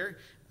down there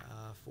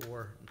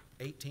for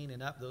 18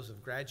 and up, those who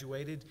have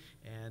graduated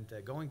and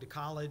going to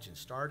college and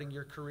starting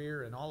your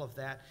career and all of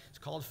that. It's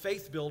called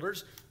Faith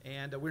Builders,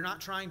 and we're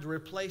not trying to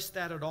replace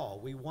that at all.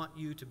 We want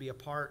you to be a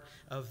part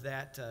of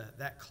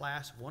that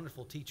class.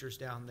 Wonderful teachers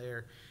down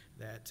there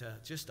that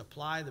just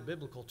apply the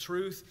biblical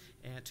truth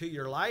and to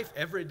your life,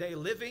 everyday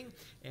living,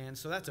 and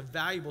so that's a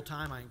valuable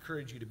time. I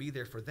encourage you to be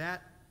there for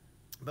that.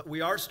 But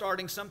we are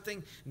starting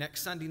something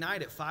next Sunday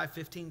night at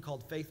 5:15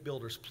 called Faith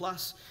Builders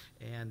Plus,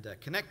 and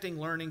connecting,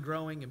 learning,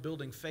 growing, and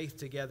building faith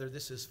together.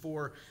 This is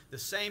for the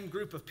same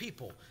group of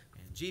people.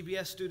 And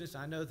GBS students,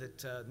 I know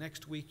that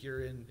next week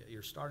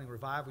you're starting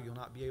revival. You'll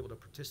not be able to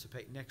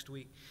participate next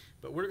week.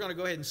 But we're going to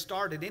go ahead and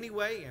start it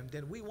anyway, and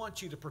then we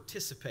want you to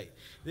participate.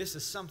 This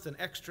is something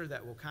extra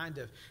that will kind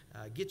of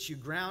get you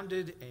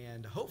grounded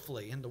and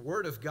hopefully in the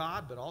Word of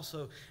God, but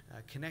also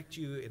connect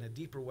you in a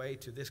deeper way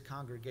to this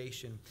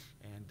congregation.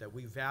 And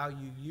we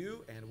value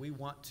you, and we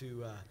want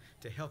to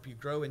help you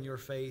grow in your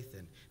faith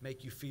and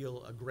make you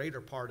feel a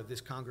greater part of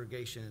this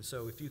congregation. And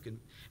so if you can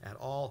at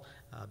all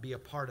be a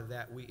part of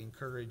that, we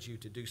encourage you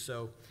to do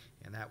so.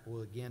 And that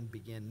will again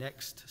begin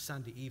next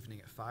Sunday evening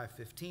at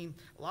 5:15.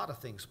 A lot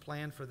of things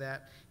planned for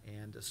that,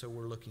 and so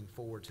we're looking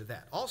forward to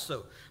that.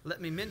 Also,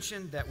 let me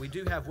mention that we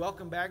do have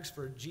welcome bags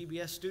for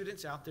GBS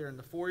students out there in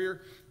the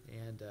foyer,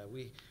 and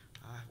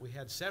we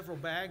had several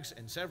bags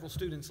and several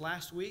students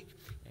last week,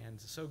 and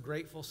so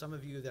grateful. Some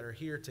of you that are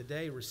here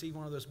today receive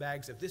one of those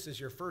bags. If this is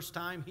your first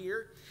time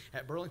here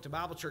at Burlington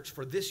Bible Church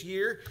for this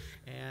year,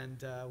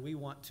 and we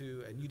want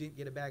to, and you didn't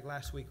get a bag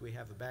last week, we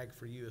have a bag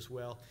for you as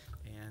well,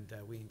 and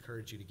we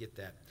encourage you to get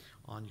that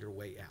on your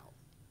way out.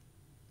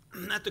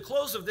 At the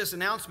close of this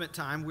announcement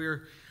time,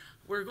 we're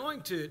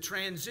going to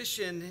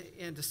transition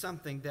into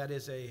something that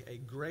is a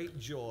great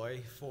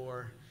joy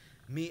for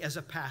me as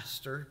a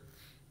pastor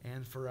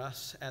and for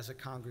us as a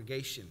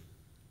congregation.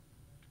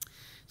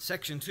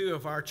 Section 2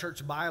 of our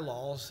church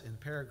bylaws, in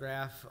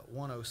paragraph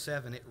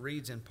 107, it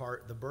reads in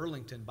part, "The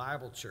Burlington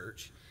Bible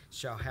Church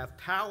shall have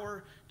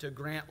power to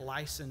grant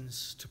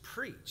license to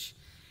preach."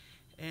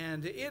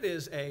 And it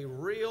is a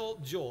real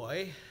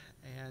joy,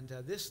 and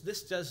this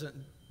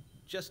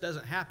just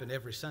doesn't happen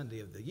every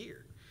Sunday of the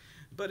year.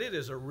 But it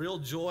is a real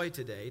joy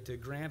today to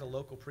grant a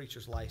local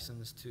preacher's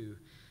license to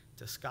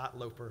Scott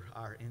Loper,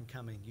 our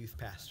incoming youth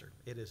pastor.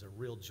 It is a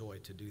real joy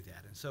to do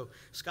that. And so,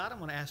 Scott, I'm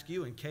going to ask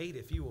you and Kate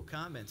if you will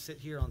come and sit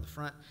here on the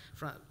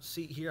front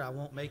seat here. I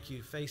won't make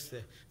you face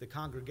the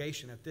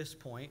congregation at this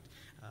point,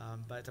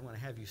 but I'm going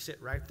to have you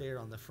sit right there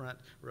on the front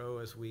row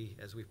as we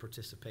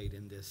participate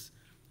in this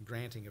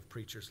granting of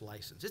preacher's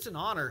license. It's an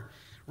honor,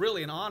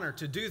 really an honor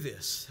to do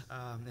this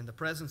in the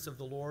presence of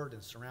the Lord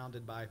and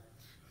surrounded by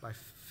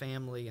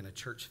family and a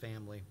church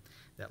family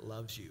that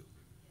loves you.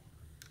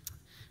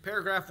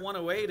 Paragraph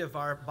 108 of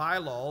our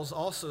bylaws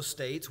also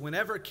states,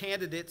 whenever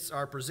candidates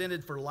are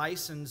presented for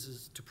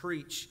licenses to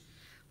preach,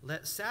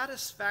 let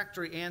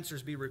satisfactory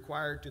answers be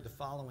required to the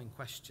following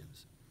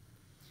questions.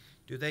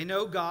 Do they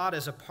know God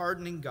as a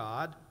pardoning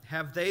God?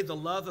 Have they the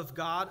love of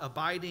God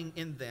abiding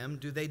in them?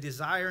 Do they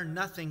desire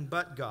nothing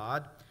but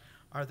God?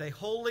 Are they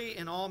holy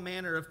in all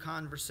manner of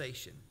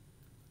conversation?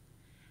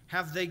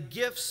 Have they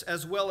gifts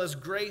as well as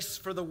grace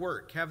for the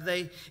work? Have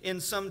they in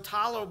some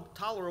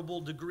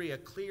tolerable degree a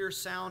clear,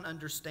 sound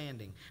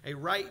understanding, a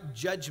right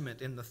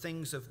judgment in the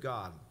things of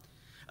God,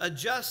 a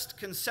just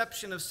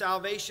conception of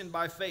salvation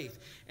by faith?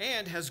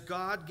 And has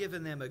God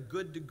given them a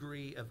good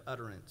degree of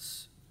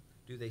utterance?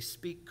 Do they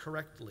speak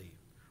correctly,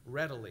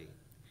 readily,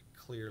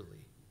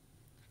 clearly?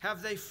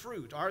 Have they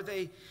fruit? Are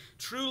they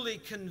truly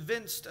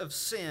convinced of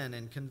sin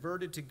and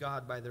converted to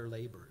God by their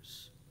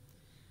labors?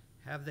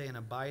 Have they an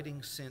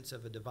abiding sense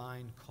of a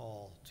divine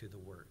call to the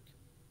work?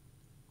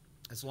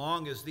 As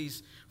long as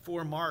these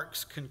four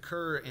marks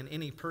concur in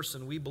any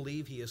person, we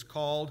believe he is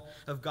called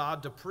of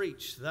God to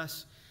preach.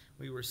 Thus,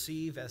 we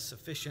receive as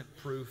sufficient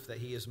proof that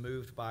he is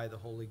moved by the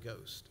Holy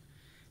Ghost.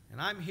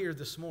 And I'm here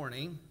this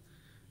morning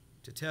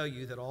to tell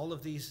you that all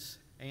of these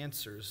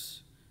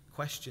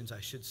questions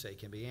I should say,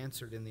 can be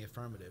answered in the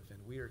affirmative, and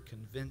we are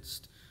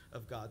convinced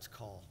of God's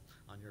call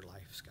on your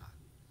life, Scott.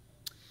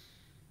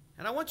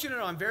 And I want you to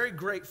know I'm very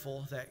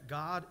grateful that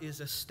God is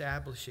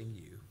establishing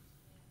you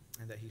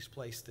and that he's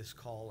placed this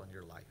call on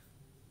your life.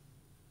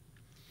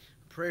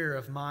 A prayer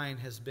of mine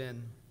has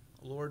been,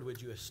 Lord,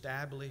 would you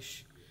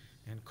establish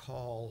and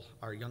call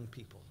our young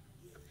people?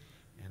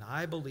 And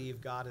I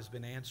believe God has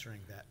been answering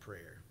that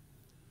prayer.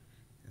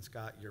 And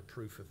Scott, you're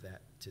proof of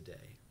that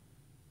today.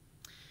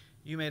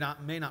 You may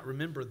not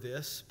remember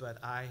this,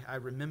 but I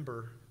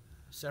remember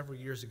several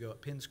years ago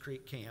at Penns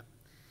Creek Camp,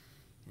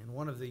 in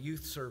one of the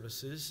youth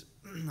services,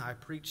 I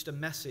preached a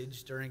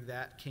message during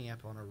that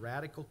camp on a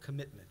radical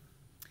commitment,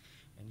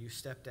 and you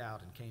stepped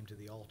out and came to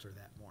the altar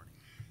that morning.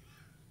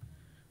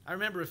 I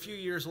remember a few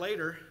years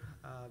later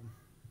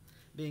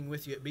being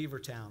with you at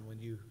Beavertown when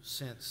you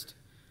sensed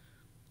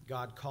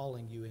God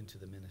calling you into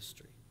the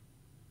ministry.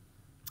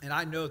 And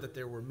I know that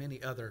there were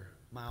many other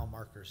mile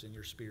markers in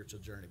your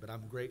spiritual journey, but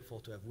I'm grateful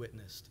to have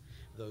witnessed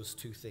those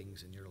two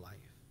things in your life.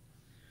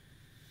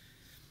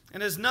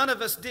 And as none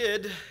of us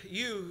did,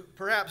 you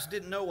perhaps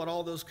didn't know what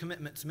all those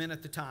commitments meant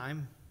at the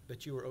time,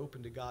 but you were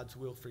open to God's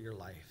will for your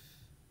life.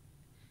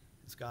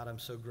 And Scott, I'm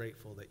so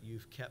grateful that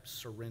you've kept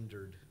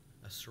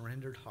a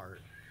surrendered heart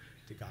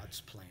to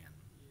God's plan.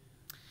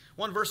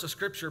 One verse of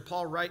Scripture,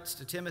 Paul writes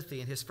to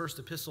Timothy in his first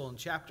epistle in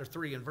chapter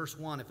 3 and verse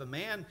 1, if a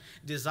man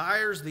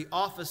desires the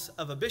office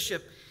of a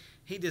bishop,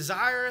 he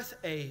desireth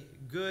a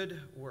good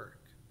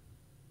work.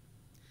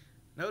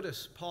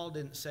 Notice, Paul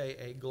didn't say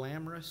a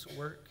glamorous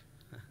work.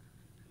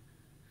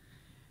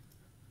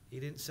 He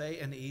didn't say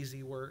an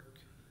easy work.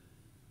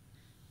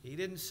 He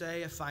didn't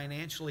say a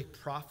financially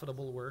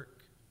profitable work.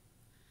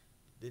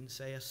 Didn't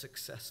say a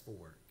successful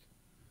work.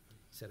 He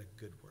said a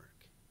good work.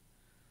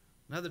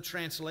 Another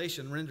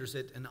translation renders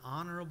it an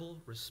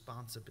honorable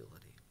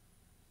responsibility.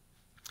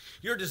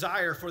 Your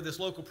desire for this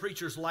local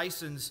preacher's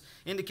license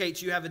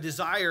indicates you have a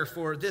desire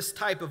for this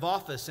type of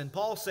office. And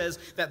Paul says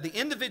that the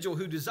individual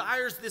who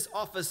desires this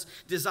office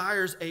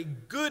desires a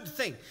good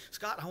thing.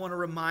 Scott, I want to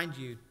remind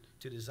you,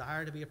 to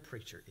desire to be a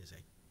preacher is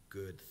a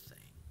good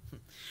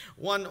thing.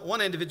 One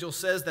individual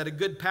says that a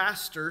good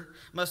pastor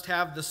must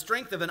have the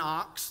strength of an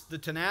ox, the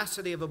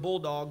tenacity of a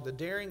bulldog, the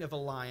daring of a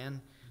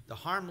lion, the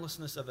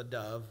harmlessness of a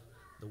dove,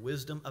 the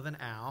wisdom of an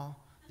owl,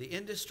 the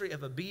industry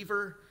of a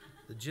beaver,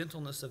 the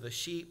gentleness of a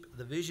sheep,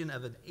 the vision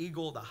of an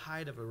eagle, the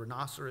height of a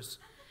rhinoceros,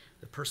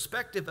 the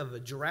perspective of a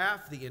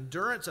giraffe, the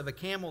endurance of a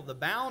camel, the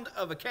bound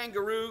of a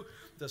kangaroo,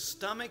 the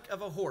stomach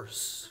of a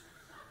horse.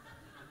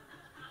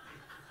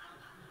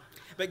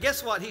 But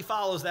guess what? He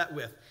follows that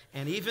with,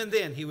 and even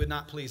then he would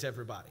not please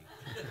everybody.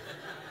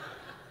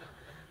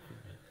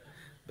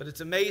 But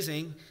it's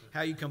amazing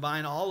how you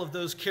combine all of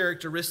those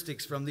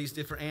characteristics from these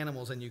different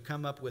animals and you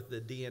come up with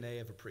the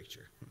DNA of a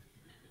preacher.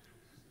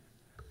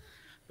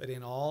 But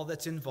in all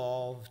that's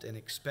involved and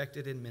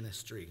expected in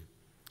ministry,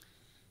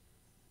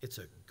 it's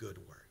a good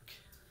work.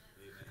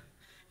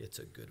 It's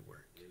a good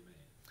work.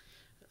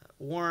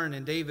 Warren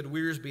and David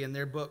Wiersbe, in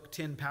their book,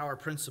 10 Power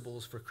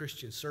Principles for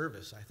Christian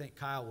Service, I think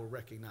Kyle will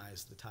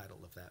recognize the title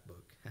of that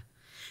book.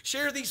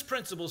 Share these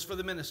principles for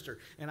the minister.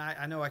 And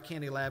I know I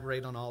can't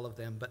elaborate on all of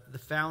them, but the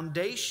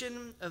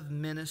foundation of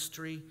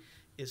ministry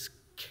is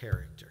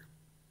character.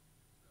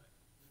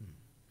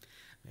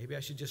 Maybe I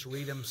should just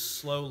read them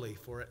slowly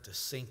for it to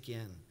sink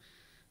in.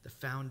 The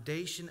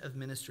foundation of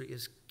ministry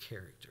is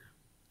character.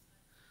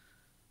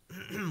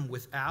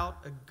 Without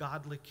a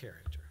godly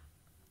character,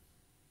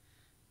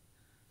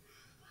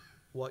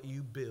 what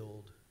you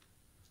build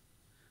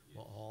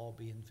will all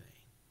be in vain.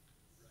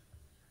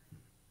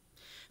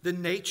 The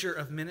nature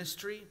of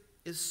ministry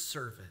is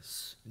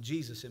service.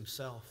 Jesus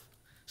himself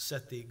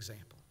set the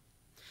example.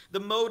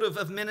 The motive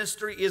of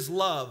ministry is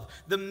love.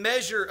 The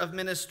measure of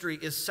ministry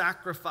is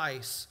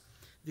sacrifice.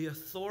 The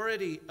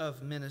authority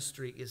of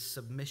ministry is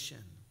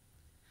submission.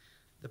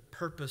 The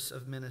purpose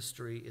of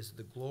ministry is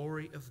the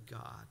glory of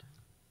God.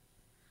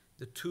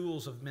 The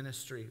tools of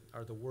ministry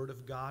are the Word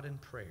of God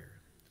and prayer.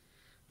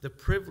 The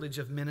privilege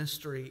of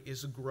ministry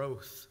is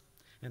growth,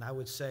 and I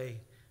would say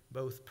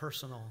both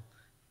personal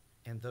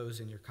and those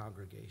in your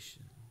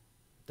congregation.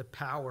 The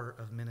power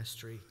of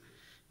ministry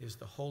is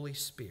the Holy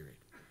Spirit,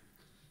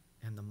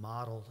 and the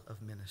model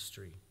of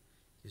ministry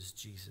is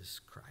Jesus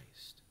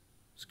Christ.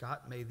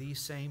 Scott, may these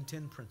same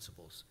 10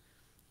 principles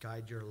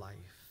guide your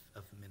life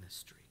of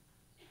ministry.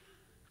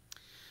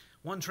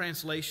 One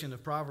translation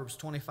of Proverbs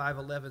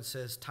 25:11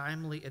 says,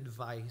 timely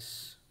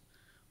advice,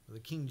 or the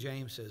King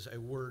James says, a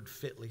word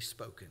fitly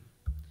spoken,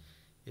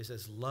 is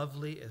as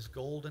lovely as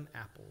golden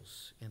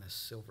apples in a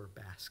silver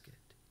basket.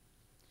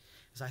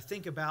 As I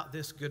think about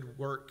this good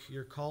work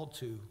you're called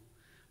to,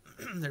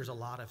 there's a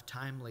lot of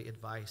timely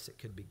advice that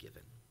could be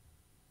given.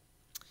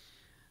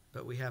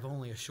 But we have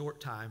only a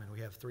short time, and we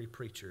have 3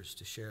 preachers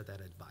to share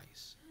that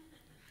advice.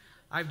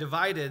 I've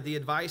divided the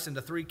advice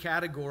into 3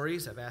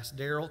 categories. I've asked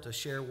Daryl to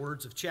share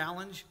words of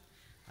challenge.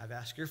 I've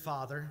asked your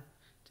father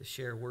to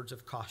share words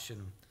of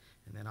caution.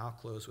 And then I'll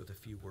close with a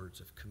few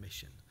words of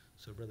commission.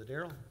 So, Brother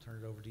Daryl, I'll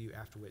turn it over to you,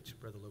 after which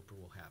Brother Loper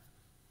will have.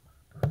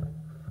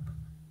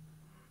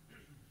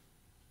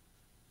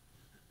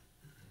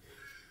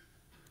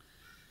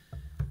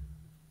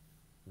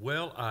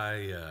 Well,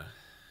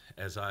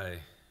 as I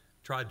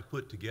tried to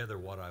put together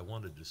what I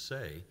wanted to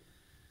say,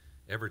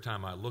 every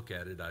time I look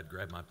at it, I'd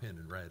grab my pen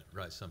and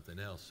write something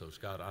else. So,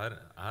 Scott,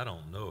 I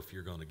don't know if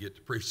you're going to get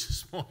to preach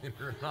this morning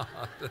or not.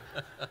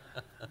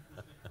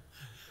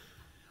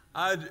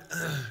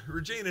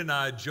 Regina and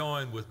I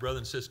joined with Brother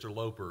and Sister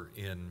Loper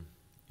in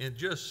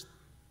just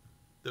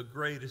the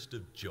greatest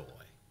of joy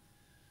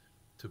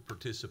to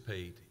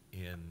participate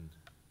in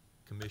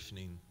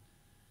commissioning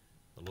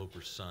the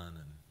Loper's son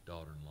and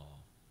daughter-in-law.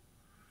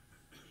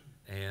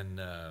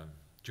 And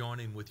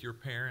joining with your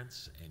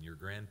parents and your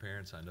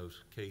grandparents. I know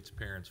Kate's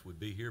parents would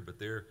be here, but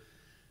they're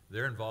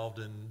involved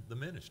in the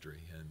ministry,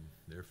 and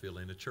they're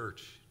filling a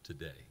church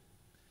today.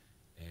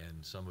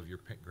 And some of your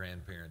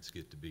grandparents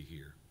get to be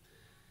here.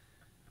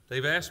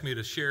 They've asked me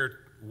to share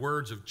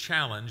words of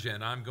challenge,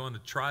 and I'm going to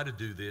try to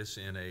do this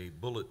in a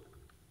bullet,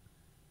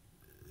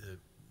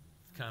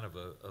 kind of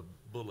a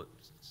bullet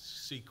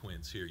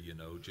sequence here,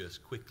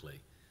 just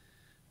quickly.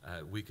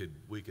 We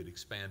could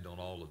expand on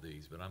all of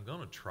these, but I'm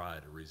going to try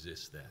to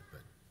resist that.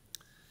 But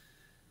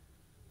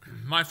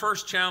my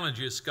first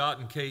challenge is, Scott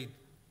and Kate,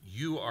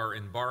 you are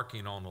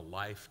embarking on a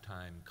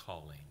lifetime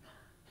calling.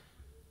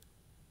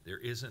 There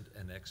isn't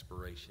an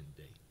expiration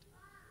date.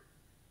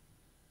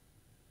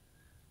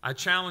 I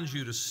challenge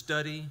you to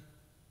study,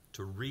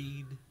 to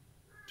read,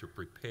 to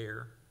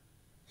prepare.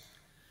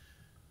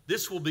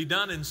 This will be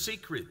done in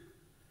secret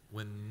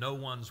when no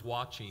one's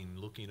watching,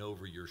 looking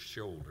over your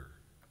shoulder.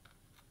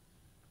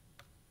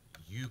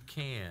 You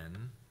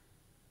can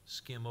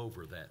skim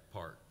over that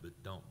part, but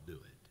don't do it.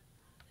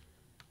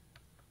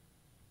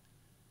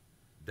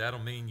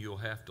 That'll mean you'll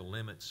have to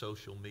limit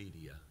social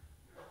media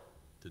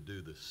to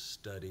do the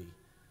study,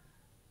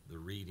 the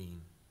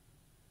reading,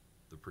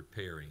 the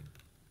preparing.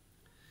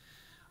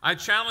 I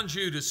challenge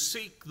you to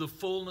seek the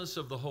fullness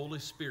of the Holy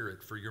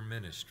Spirit for your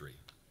ministry.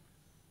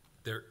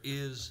 There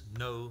is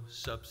no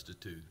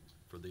substitute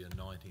for the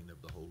anointing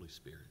of the Holy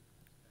Spirit.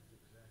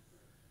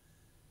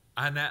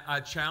 I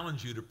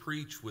challenge you to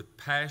preach with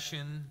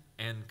passion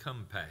and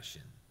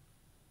compassion.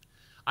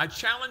 I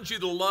challenge you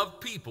to love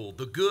people,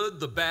 the good,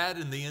 the bad,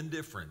 and the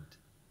indifferent.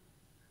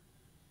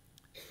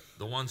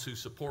 The ones who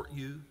support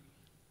you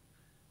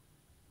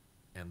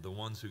and the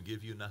ones who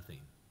give you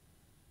nothing.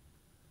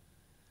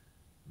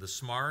 The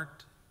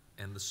smart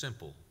and the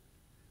simple.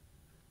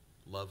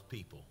 Love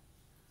people.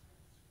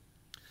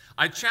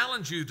 I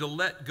challenge you to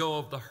let go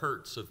of the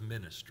hurts of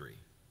ministry.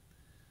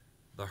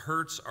 The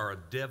hurts are a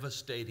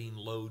devastating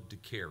load to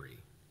carry.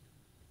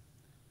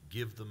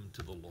 Give them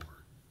to the Lord.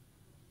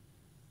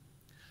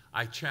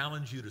 I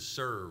challenge you to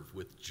serve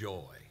with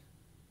joy.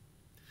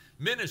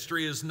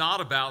 Ministry is not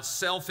about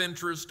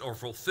self-interest or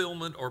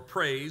fulfillment or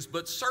praise,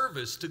 but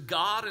service to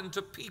God and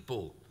to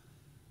people.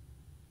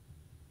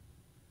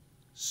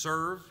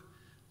 Serve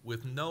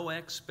with no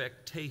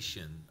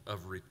expectation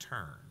of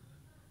return,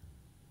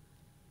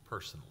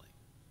 personally.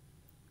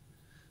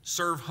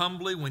 Serve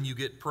humbly when you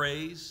get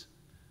praise.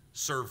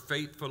 Serve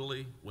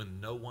faithfully when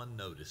no one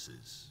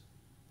notices.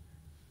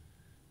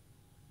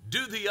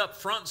 Do the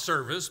upfront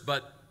service,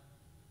 but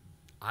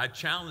I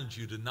challenge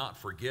you to not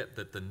forget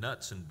that the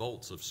nuts and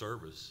bolts of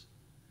service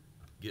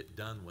get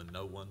done when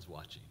no one's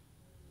watching.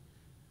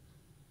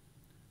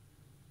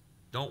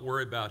 Don't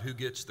worry about who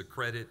gets the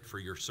credit for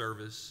your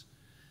service.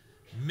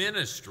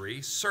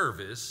 Ministry,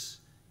 service,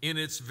 in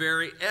its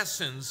very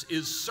essence,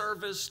 is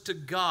service to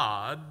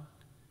God,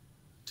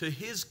 to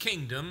His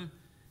kingdom,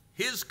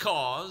 His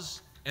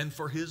cause, and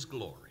for His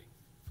glory.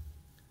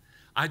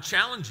 I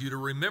challenge you to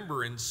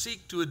remember and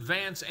seek to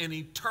advance an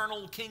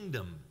eternal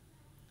kingdom,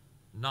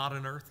 not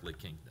an earthly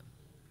kingdom.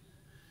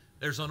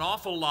 There's an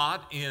awful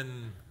lot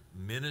in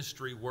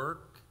ministry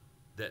work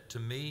that to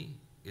me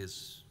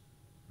is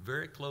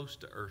very close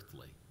to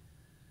earthly.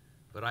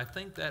 But I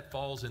think that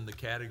falls in the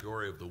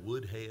category of the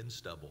wood, hay, and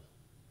stubble.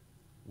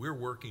 We're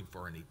working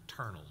for an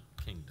eternal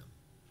kingdom.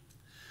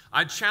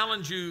 I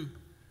challenge you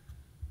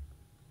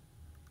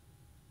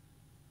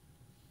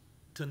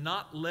to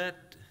not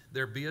let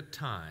there be a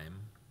time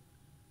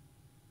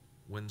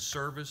when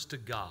service to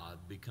God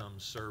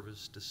becomes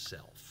service to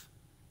self.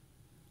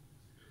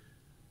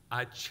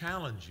 I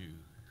challenge you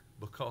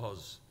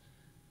because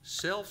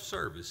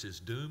self-service is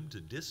doomed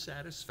to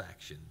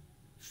dissatisfaction,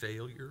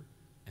 failure,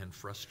 and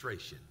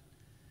frustration.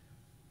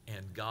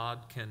 And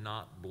God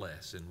cannot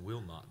bless and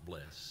will not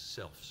bless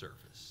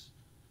self-service.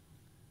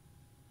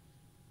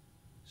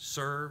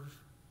 Serve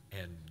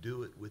and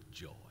do it with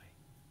joy.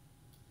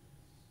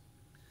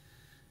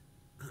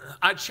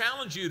 I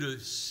challenge you to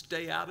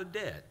stay out of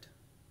debt.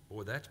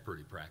 Boy, that's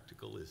pretty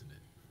practical, isn't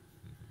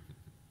it?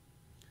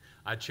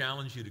 I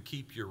challenge you to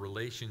keep your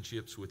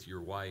relationships with your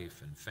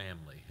wife and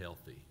family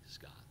healthy,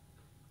 Scott.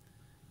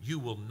 You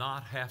will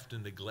not have to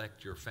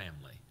neglect your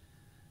family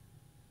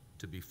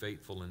to be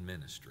faithful in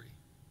ministry.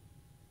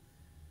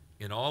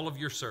 In all of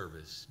your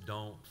service,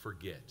 don't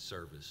forget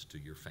service to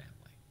your family.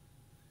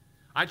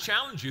 I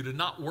challenge you to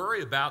not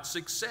worry about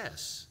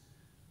success.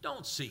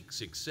 Don't seek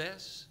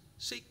success.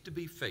 Seek to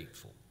be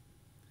faithful.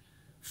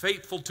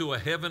 Faithful to a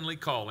heavenly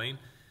calling,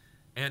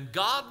 and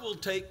God will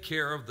take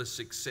care of the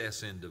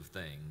success end of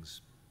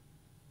things.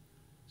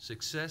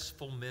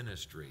 Successful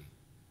ministry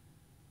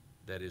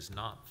that is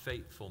not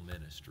faithful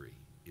ministry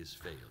is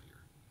failure.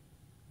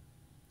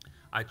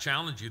 I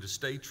challenge you to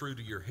stay true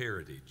to your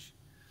heritage.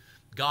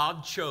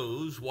 God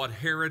chose what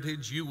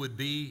heritage you would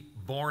be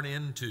born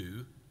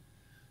into.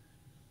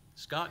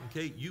 Scott and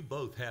Kate, you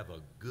both have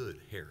a good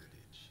heritage.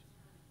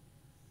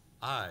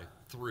 I'm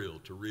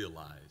thrilled to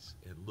realize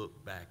and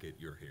look back at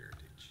your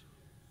heritage.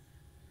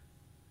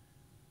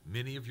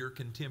 Many of your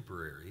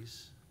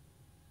contemporaries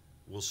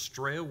will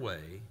stray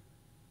away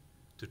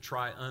to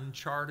try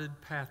uncharted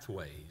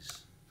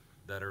pathways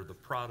that are the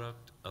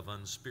product of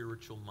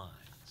unspiritual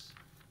minds.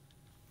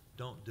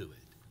 Don't do it.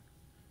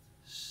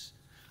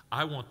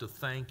 I want to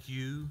thank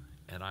you,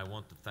 and I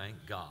want to thank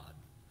God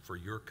for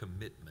your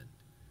commitment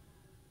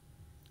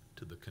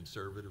to the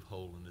conservative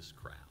holiness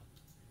crowd.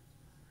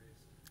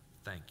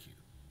 Thank you.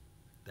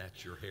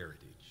 That's your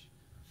heritage.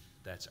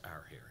 That's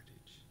our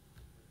heritage.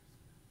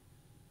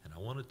 And I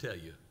want to tell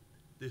you,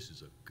 this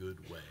is a good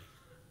way.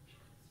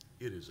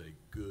 It is a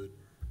good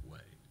way.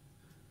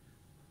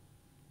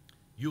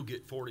 You'll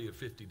get 40 or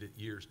 50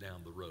 years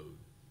down the road,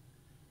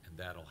 and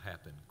that'll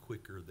happen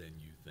quicker than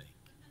you think.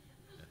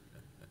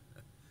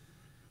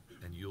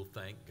 And you'll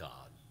thank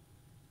God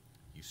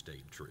you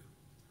stayed true.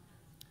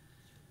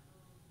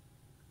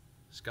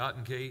 Scott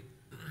and Kate,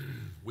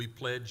 we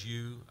pledge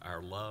you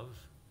our love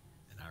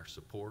and our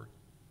support.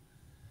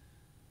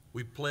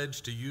 We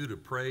pledge to you to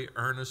pray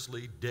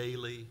earnestly,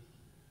 daily,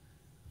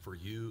 for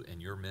you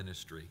and your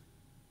ministry.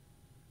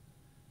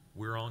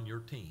 We're on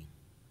your team.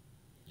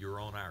 You're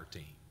on our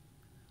team.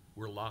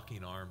 We're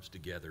locking arms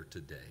together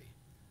today.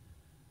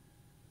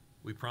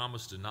 We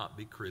promise to not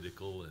be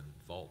critical and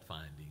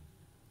fault-finding,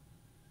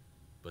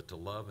 but to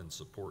love and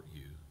support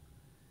you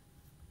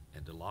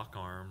and to lock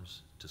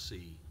arms to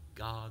see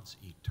God's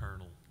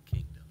eternal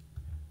kingdom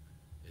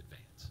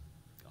advance.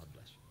 God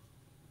bless you.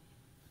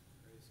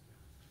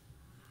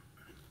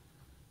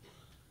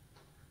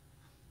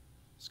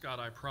 Scott,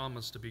 I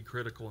promise to be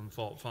critical and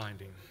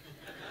fault-finding.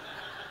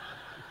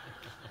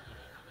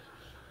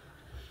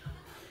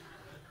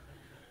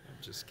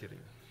 I'm just kidding.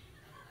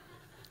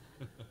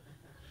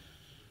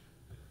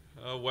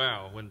 Oh,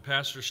 wow. When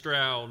Pastor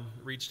Stroud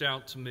reached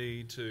out to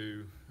me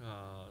to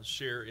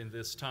share in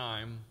this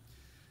time,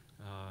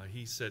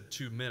 he said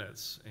 2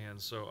 minutes, and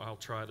so I'll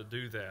try to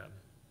do that.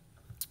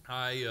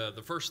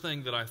 The first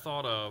thing that I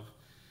thought of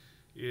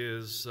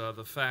is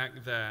the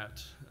fact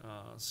that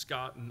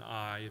Scott and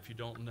I, if you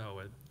don't know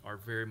it, are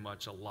very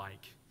much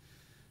alike.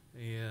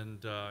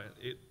 And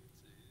it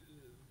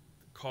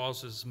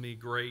causes me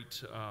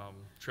great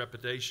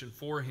trepidation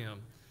for him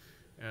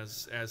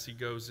as he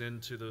goes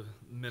into the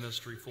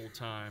ministry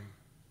full-time,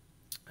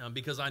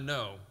 because I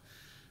know.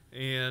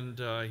 And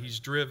he's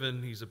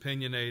driven, he's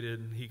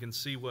opinionated, he can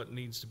see what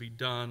needs to be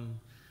done,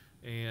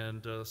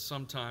 and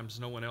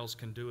sometimes no one else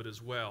can do it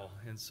as well,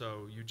 and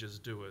so you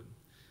just do it.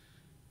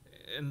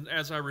 And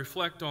as I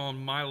reflect on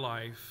my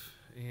life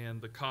and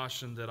the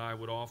caution that I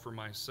would offer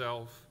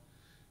myself,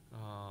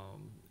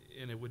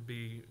 and it would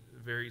be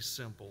very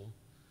simple,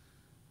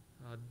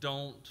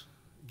 don't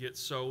get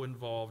so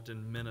involved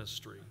in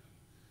ministry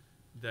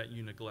that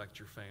you neglect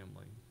your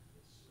family.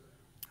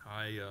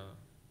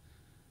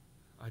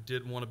 I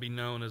didn't want to be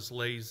known as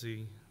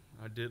lazy.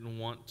 I didn't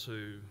want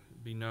to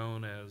be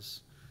known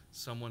as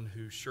someone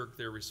who shirked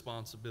their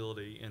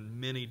responsibility. And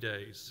many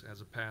days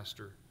as a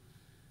pastor,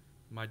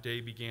 my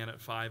day began at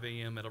 5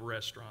 a.m. at a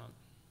restaurant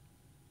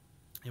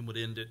and would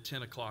end at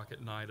 10 o'clock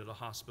at night at a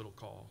hospital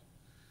call.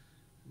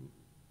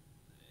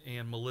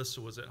 And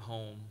Melissa was at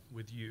home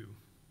with you.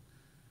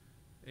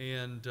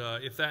 And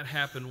if that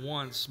happened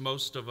once,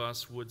 most of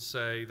us would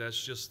say that's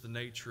just the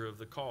nature of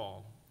the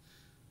call.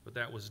 but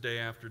that was day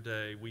after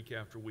day, week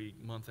after week,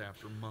 month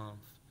after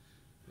month.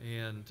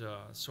 And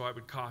so I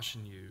would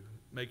caution you,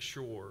 make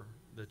sure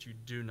that you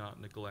do not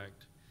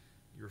neglect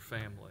your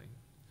family.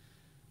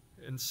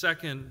 And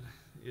second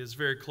is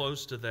very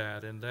close to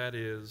that, and that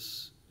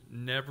is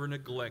never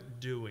neglect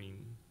doing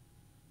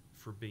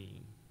for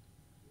being.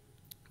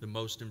 The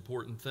most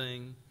important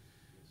thing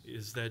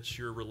is that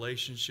your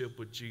relationship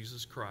with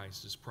Jesus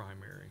Christ is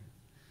primary.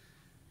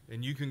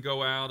 And you can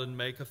go out and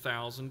make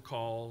 1,000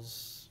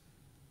 calls,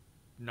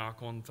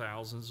 knock on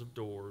thousands of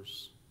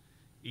doors,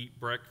 eat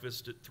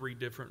breakfast at 3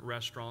 different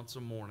restaurants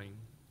a morning,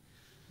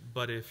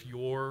 but if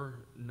you're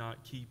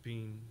not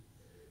keeping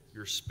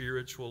your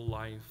spiritual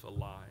life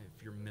alive,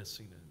 you're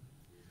missing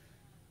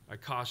it. I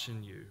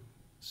caution you,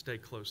 stay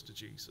close to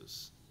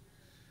Jesus.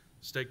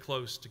 Stay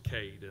close to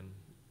Kate and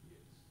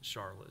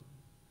Charlotte,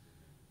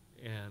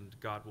 and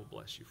God will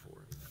bless you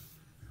for it.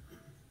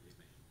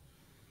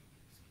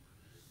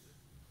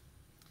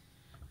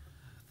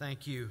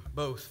 Thank you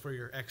both for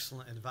your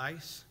excellent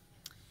advice.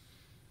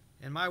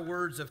 And my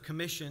words of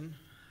commission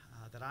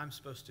that I'm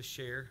supposed to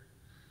share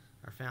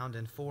are found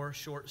in 4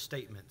 short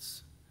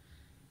statements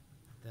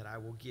that I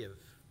will give.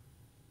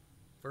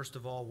 First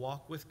of all,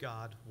 walk with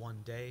God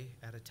one day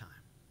at a time.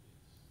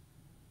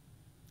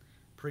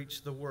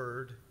 Preach the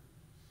word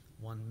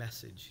one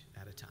message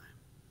at a time.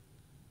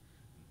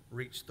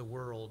 Reach the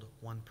world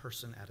one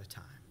person at a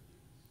time.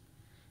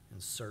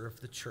 And serve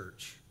the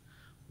church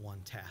one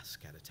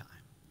task at a time.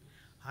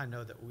 I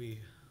know that we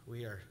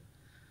are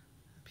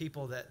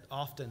people that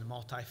often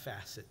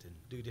multifaceted and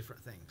do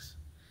different things,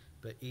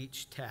 but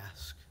each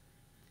task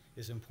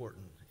is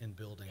important in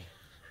building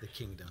the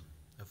kingdom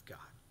of God.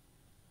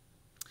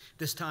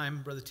 This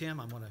time, Brother Tim,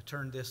 I'm going to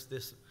turn this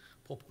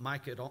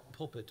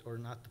pulpit, or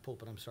not the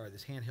pulpit, I'm sorry,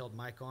 this handheld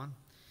mic on.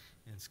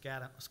 And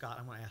Scott,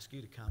 I'm going to ask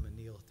you to come and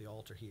kneel at the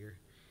altar here.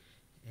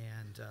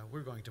 And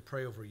we're going to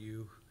pray over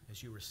you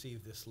as you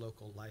receive this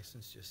local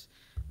license. Just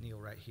kneel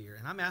right here.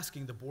 And I'm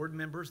asking the board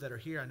members that are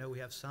here, I know we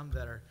have some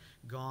that are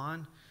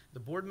gone, the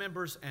board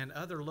members and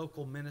other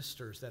local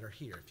ministers that are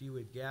here, if you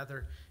would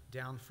gather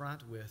down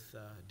front with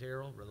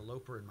Daryl, Brother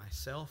Loper, and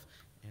myself,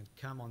 and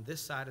come on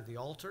this side of the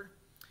altar.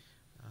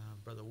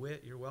 Brother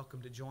Witt, you're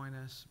welcome to join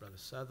us. Brother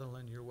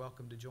Sutherland, you're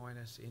welcome to join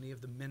us. Any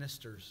of the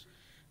ministers,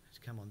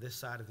 come on this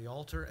side of the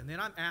altar. And then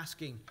I'm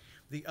asking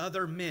the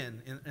other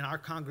men in our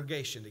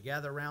congregation to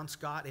gather around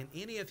Scott and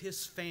any of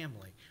his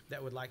family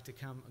that would like to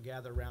come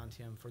gather around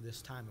him for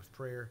this time of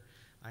prayer.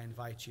 I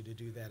invite you to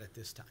do that at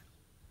this time.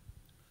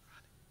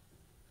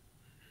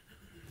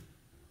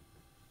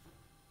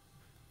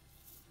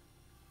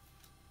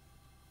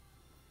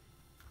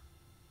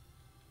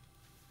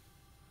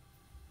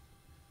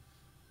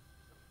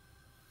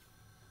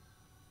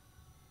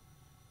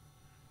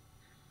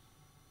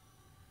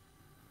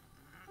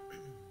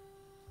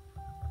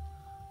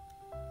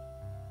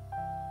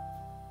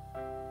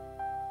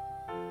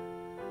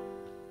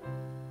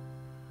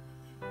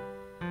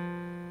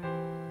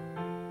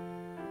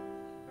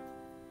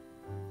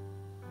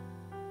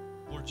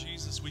 Lord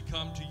Jesus, we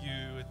come to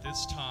you at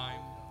this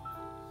time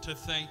to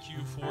thank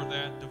you for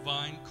that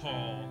divine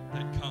call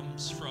that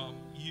comes from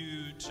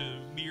you to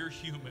mere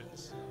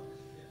humans.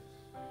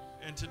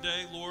 And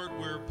today, Lord,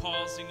 we're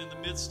pausing in the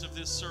midst of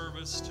this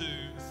service to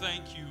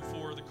thank you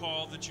for the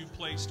call that you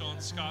placed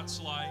on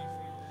Scott's life.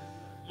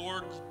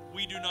 Lord,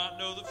 we do not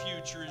know the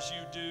future as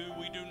you do.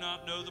 We do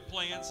not know the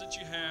plans that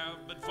you have.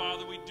 But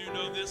Father, we do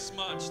know this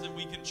much, that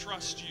we can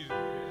trust you.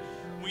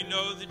 We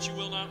know that you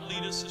will not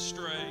lead us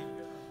astray.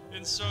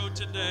 And so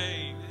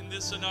today, in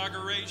this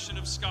inauguration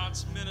of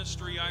Scott's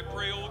ministry, I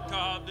pray, oh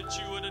God, that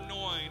you would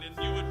anoint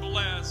and you would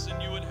bless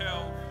and you would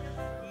help.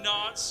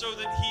 Not so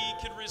that he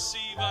can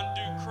receive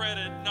undue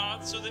credit,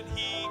 not so that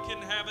he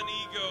can have an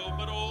ego,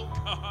 but oh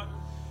God,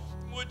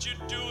 would you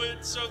do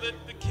it so that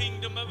the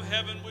kingdom of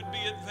heaven would be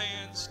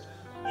advanced?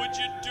 Would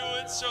you do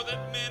it so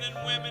that men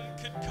and women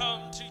could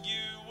come to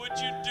you? Would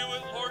you do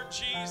it, Lord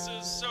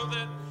Jesus, so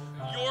that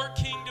your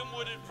kingdom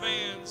would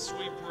advance,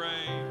 we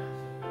pray.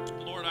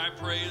 Lord, I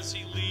pray as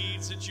he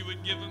leads that you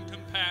would give him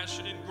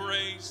compassion and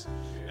grace.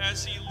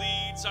 As he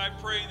leads, I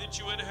pray that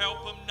you would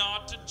help him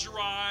not to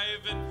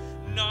drive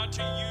and not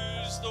to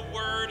use the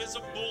word as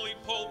a bully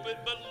pulpit,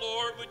 but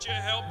Lord, would you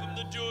help him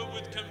to do it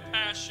with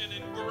compassion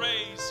and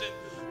grace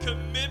and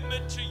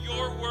commitment to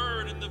your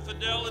word and the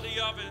fidelity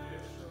of it.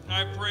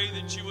 I pray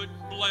that you would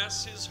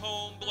bless his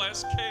home,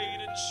 bless Kate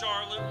and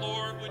Charlotte.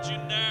 Lord, would you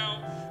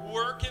now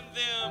work in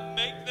them,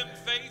 make them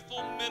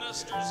faithful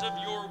ministers of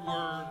your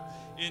word.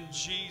 In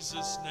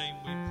Jesus' name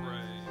we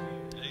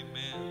pray.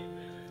 Amen.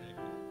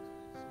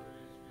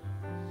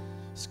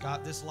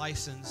 Scott, this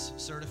license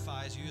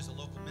certifies you as a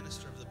local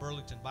minister of the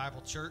Burlington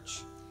Bible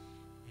Church.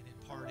 And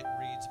in part it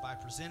reads, by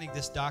presenting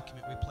this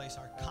document, we place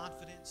our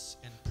confidence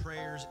and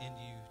prayers in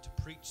you to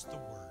preach the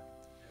word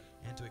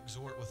and to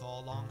exhort with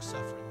all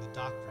long-suffering the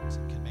doctrines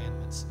and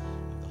commandments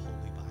of the Holy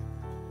Bible.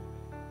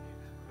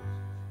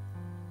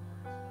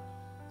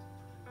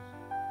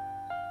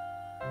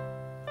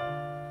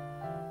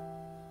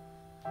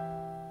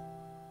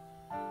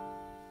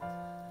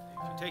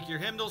 Take your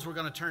hymnals. We're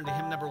going to turn to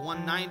hymn number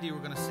 190. We're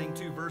going to sing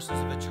 2 verses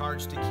of A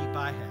Charge to Keep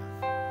I Have.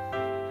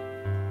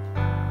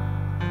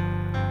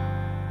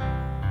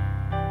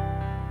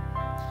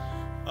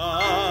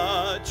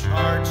 A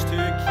charge to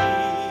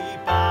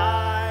keep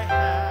I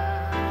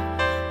have,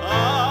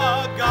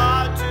 a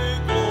God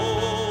to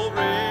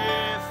glorify,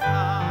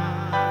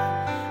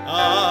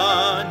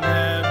 a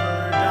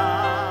never-dying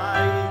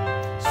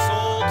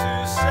soul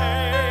to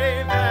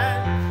save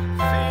and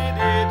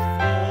fitted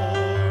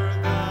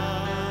for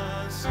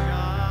the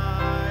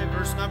sky.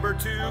 Verse number 2,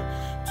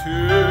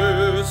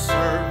 to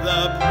serve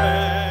the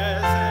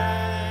present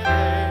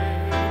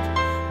age,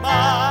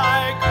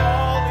 my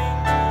calling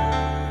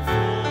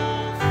to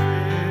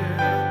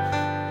fulfill.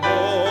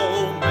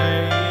 Oh,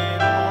 may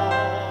in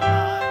all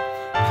my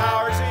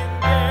powers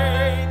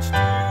engage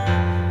to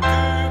do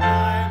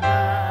my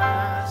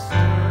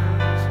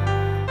Master's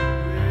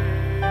will.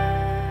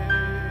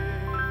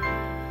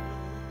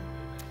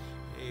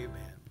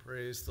 Amen.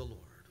 Praise the Lord.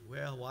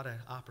 Well, what an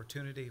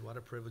opportunity, what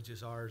a privilege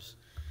is ours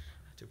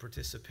to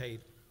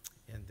participate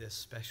in this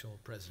special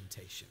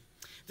presentation.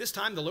 This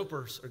time the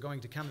Lopers are going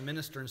to come and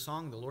minister in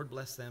song. The Lord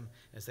bless them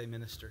as they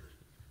minister.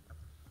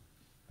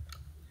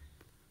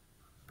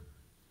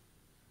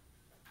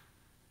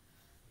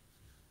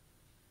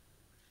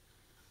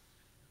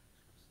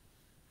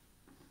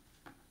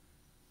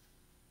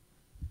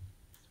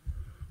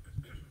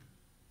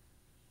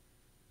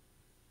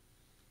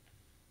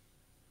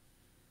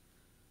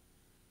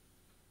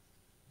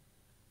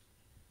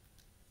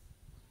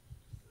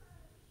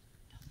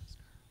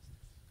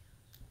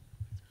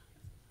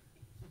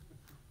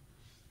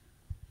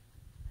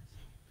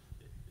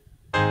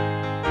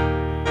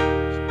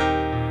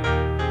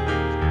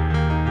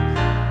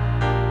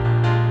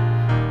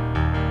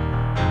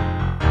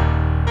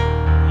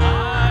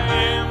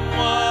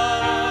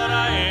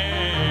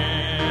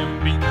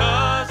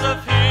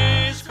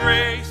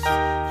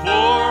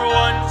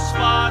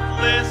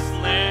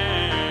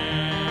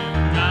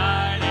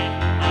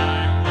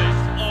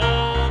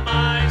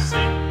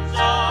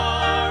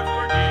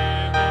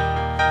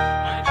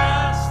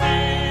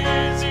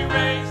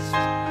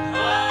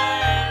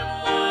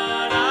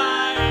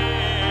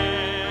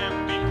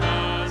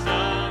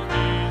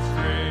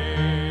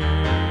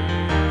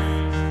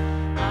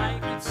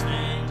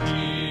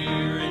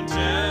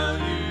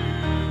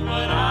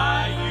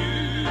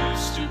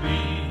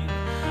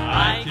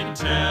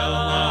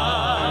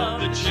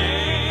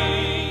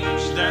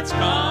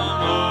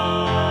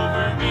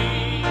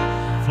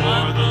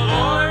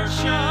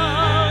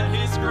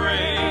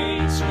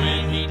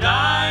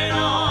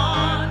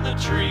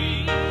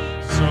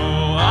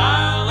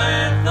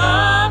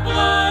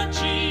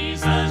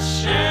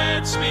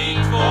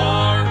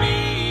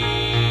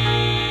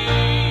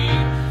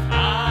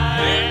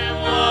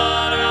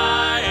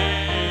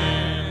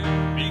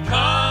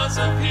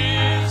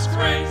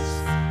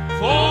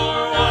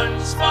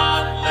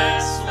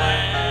 Spotless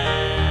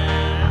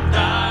Lamb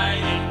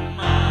died in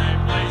my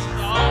place.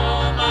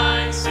 All my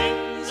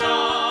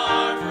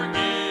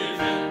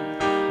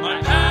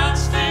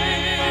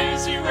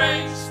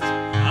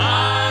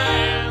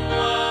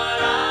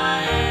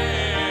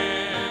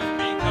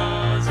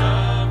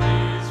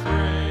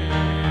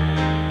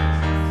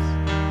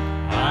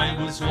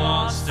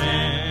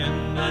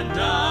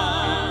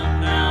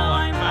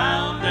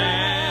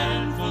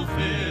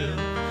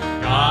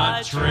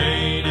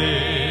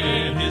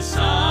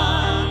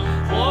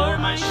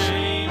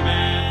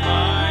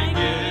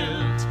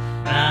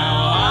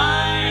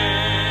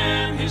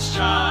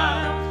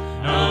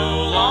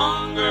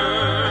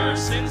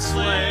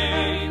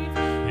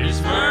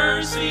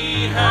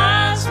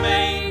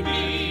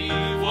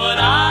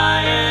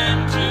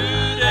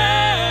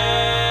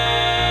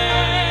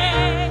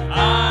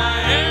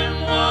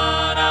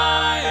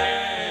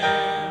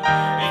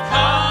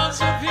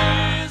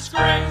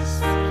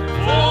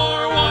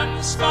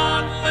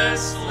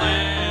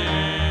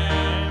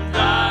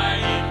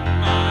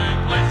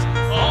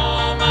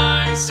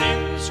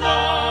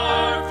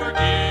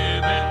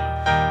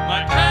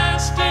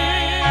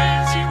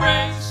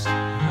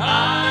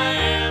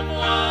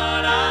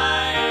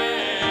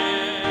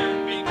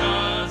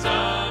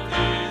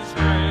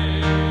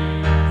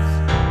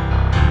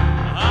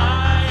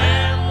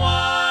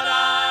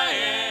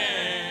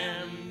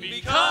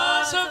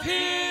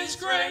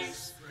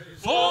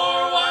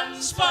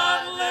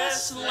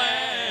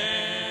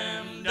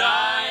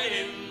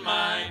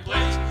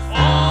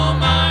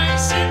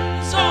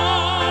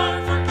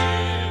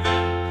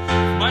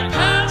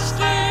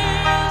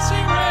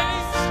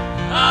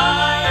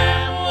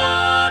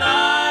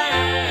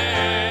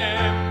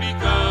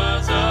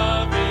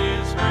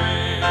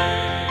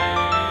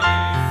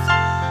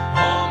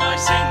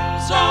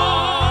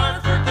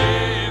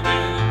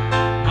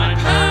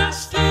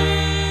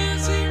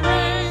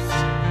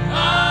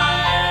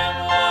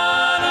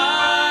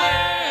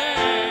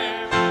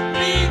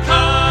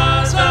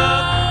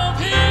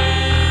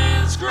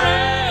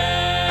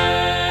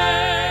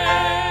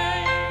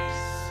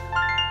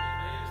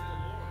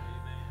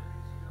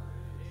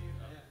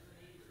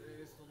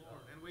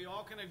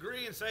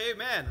and say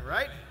amen,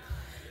 right?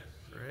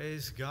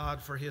 Praise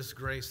God for his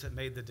grace that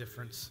made the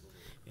difference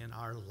in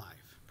our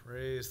life.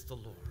 Praise the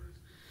Lord.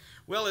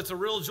 Well, it's a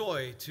real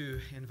joy to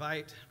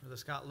invite Brother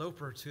Scott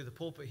Loper to the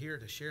pulpit here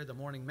to share the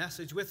morning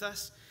message with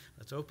us.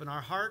 Let's open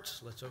our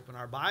hearts, let's open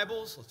our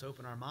Bibles, let's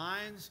open our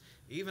minds,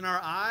 even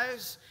our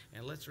eyes,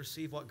 and let's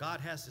receive what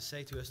God has to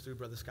say to us through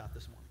Brother Scott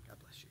this morning. God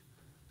bless you.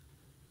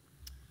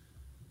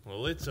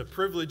 Well, it's a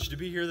privilege to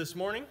be here this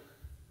morning,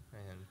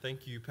 and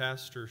thank you,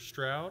 Pastor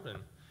Stroud and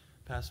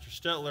Pastor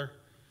Stetler,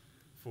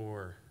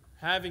 for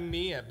having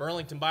me at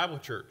Burlington Bible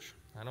Church.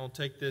 I don't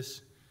take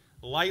this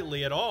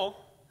lightly at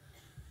all,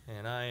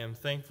 and I am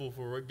thankful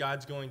for what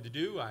God's going to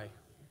do. I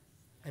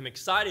am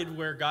excited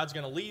where God's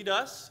going to lead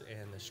us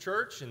and this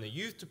church and the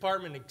youth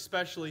department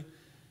especially,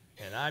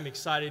 and I'm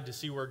excited to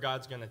see where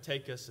God's going to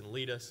take us and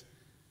lead us,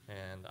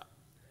 and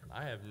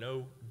I have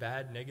no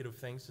bad, negative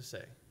things to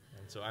say,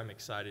 and so I'm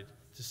excited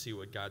to see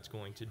what God's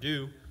going to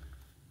do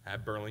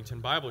at Burlington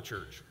Bible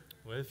Church.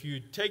 Well, if you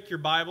take your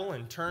Bible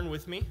and turn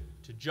with me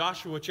to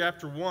Joshua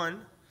chapter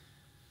 1,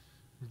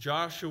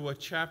 Joshua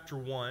chapter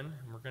 1,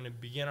 and we're going to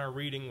begin our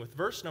reading with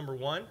verse number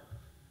 1.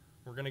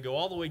 We're going to go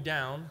all the way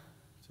down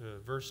to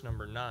verse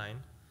number 9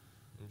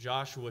 in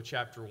Joshua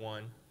chapter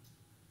 1,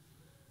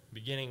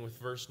 beginning with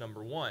verse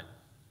number 1.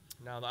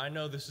 Now, I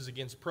know this is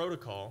against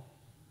protocol,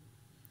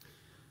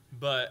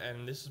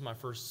 and this is my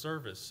first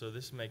service, so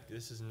this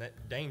is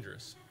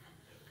dangerous.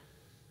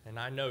 And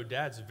I know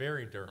Dad's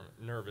very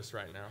nervous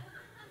right now.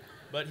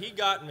 But he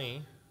got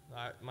me.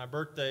 My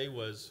birthday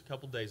was a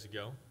couple days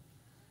ago.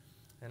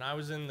 And I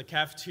was in the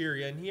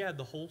cafeteria, and he had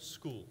the whole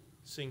school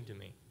sing to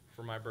me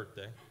for my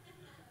birthday.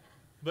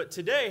 But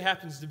today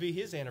happens to be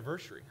his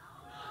anniversary.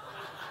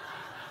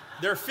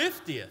 Their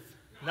 50th.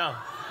 No.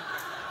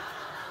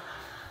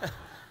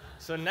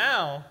 So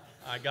now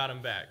I got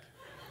him back.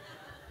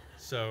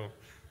 So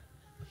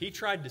he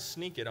tried to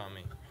sneak it on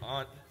me.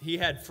 He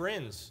had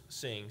friends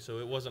sing, so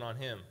it wasn't on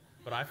him.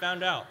 But I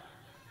found out.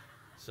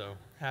 So,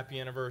 happy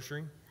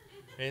anniversary.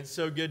 And it's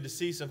so good to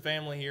see some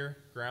family here,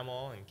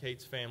 Grandma and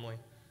Kate's family.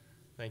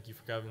 Thank you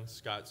for coming,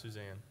 Scott,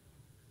 Suzanne.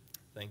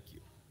 Thank you.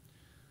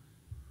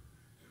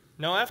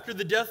 Now, after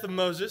the death of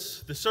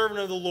Moses, the servant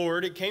of the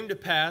Lord, it came to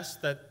pass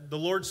that the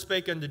Lord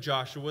spake unto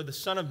Joshua, the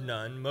son of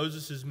Nun,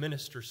 Moses'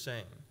 minister,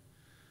 saying,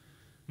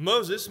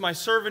 Moses, my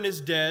servant,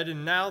 is dead,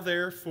 and now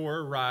therefore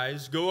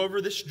arise, go over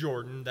this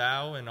Jordan,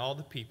 thou and all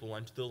the people,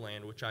 unto the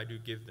land which I do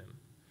give them,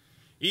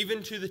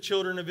 even to the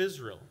children of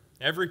Israel.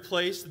 Every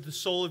place that the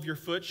sole of your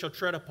foot shall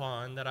tread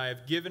upon, that I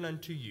have given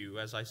unto you,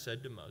 as I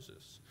said to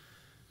Moses.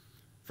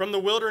 From the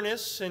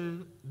wilderness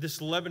and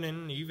this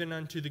Lebanon, even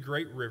unto the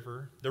great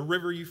river, the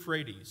river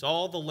Euphrates,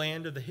 all the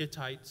land of the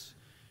Hittites,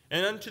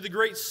 and unto the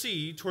great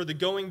sea, toward the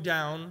going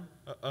down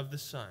of the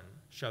sun,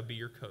 shall be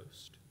your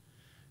coast.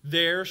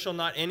 There shall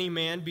not any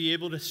man be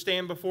able to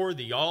stand before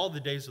thee all the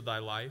days of thy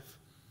life.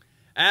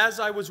 As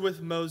I was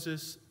with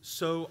Moses,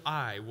 so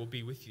I will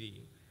be with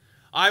thee.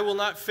 I will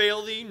not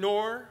fail thee,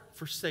 nor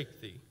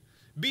forsake thee.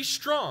 Be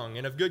strong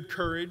and of good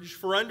courage,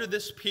 for unto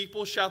this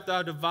people shalt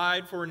thou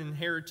divide for an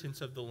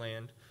inheritance of the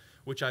land,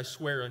 which I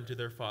swear unto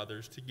their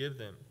fathers to give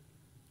them.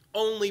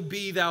 Only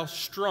be thou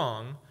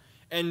strong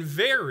and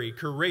very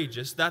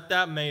courageous, that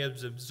thou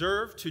mayest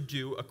observe to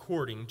do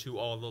according to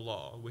all the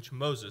law, which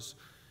Moses,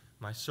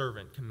 my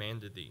servant,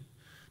 commanded thee.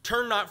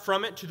 Turn not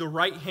from it to the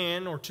right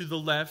hand or to the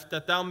left,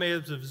 that thou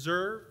mayest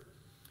observe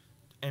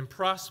and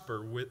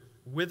prosper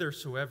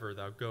whithersoever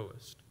thou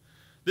goest.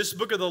 This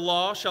book of the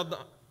law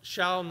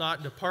shall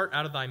not depart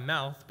out of thy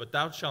mouth, but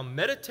thou shalt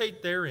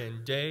meditate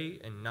therein day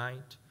and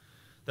night,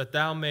 that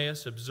thou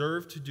mayest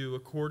observe to do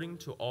according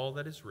to all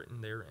that is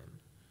written therein.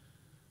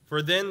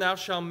 For then thou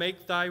shalt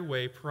make thy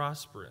way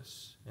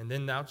prosperous, and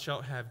then thou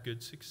shalt have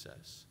good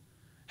success.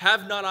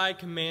 Have not I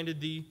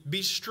commanded thee?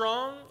 Be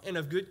strong and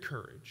of good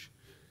courage.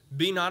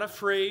 Be not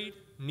afraid,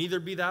 neither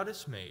be thou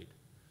dismayed.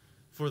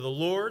 For the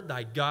Lord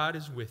thy God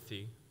is with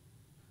thee,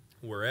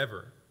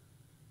 wherever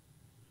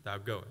thou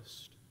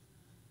goest.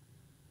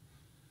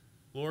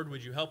 Lord,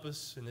 would you help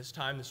us in this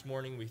time this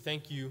morning? We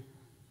thank you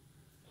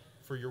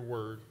for your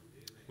word.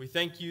 We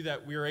thank you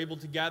that we are able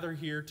to gather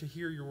here to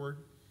hear your word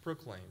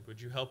proclaimed.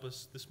 Would you help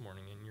us this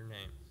morning in your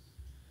name?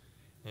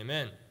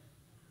 Amen.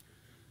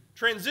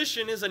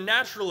 Transition is a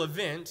natural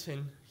event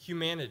in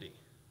humanity.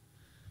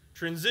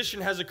 Transition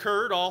has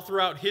occurred all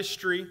throughout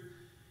history,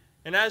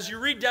 and as you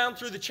read down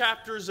through the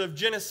chapters of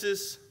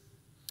Genesis,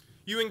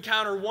 you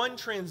encounter one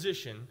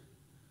transition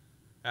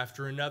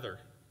after another.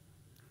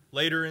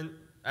 Later,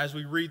 as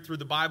we read through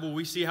the Bible,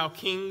 we see how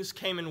kings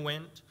came and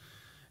went,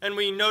 and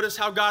we notice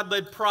how God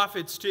led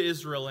prophets to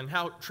Israel and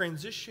how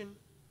transition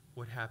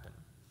would happen.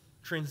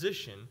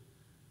 Transition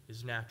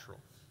is natural.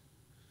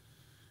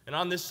 And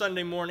on this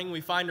Sunday morning, we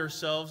find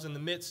ourselves in the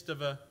midst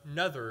of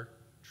another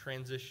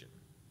transition.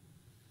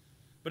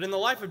 But in the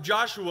life of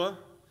Joshua,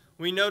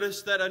 we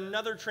notice that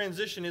another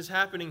transition is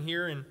happening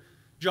here in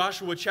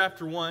Joshua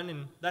chapter 1,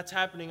 and that's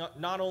happening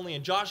not only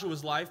in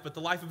Joshua's life, but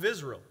the life of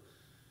Israel.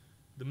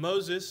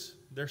 Moses,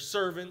 their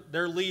servant,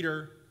 their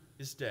leader,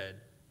 is dead,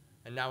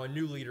 and now a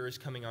new leader is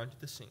coming onto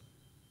the scene.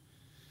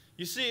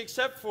 You see,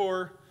 except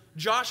for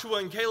Joshua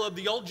and Caleb,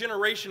 the old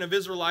generation of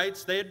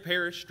Israelites, they had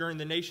perished during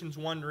the nation's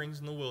wanderings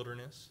in the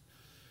wilderness.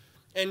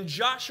 And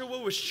Joshua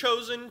was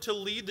chosen to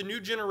lead the new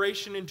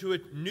generation into a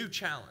new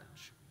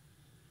challenge,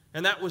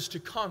 and that was to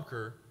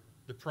conquer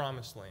the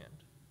promised land.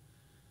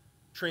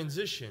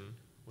 Transition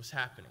was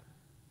happening.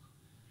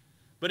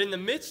 But in the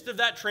midst of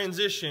that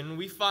transition,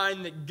 we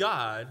find that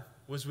God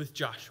was with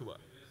Joshua.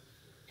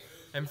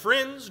 And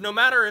friends, no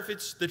matter if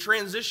it's the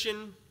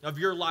transition of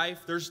your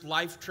life, there's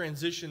life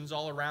transitions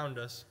all around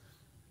us,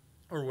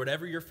 or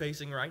whatever you're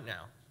facing right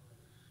now,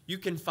 you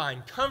can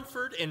find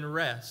comfort and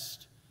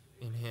rest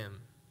in Him.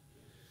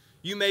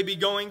 You may be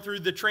going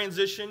through the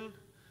transition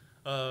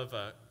of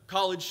a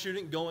college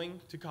student going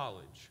to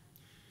college.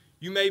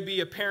 You may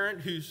be a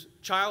parent whose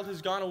child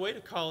has gone away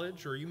to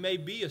college, or you may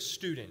be a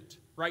student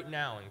right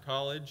now in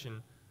college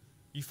and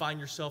you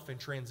find yourself in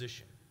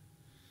transition.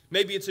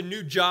 Maybe it's a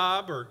new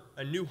job or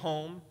a new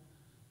home,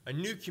 a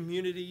new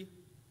community.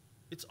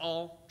 It's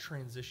all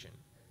transition.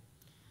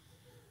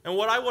 And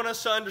what I want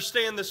us to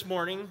understand this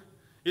morning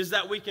is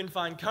that we can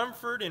find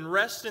comfort and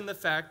rest in the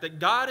fact that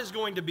God is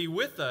going to be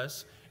with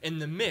us in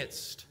the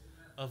midst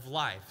of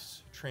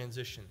life's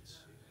transitions.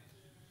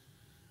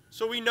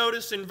 So we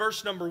notice in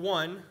verse number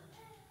 1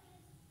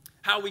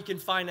 how we can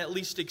find at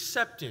least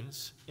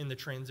acceptance in the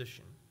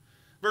transition.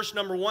 Verse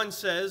number 1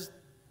 says,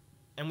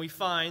 and we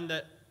find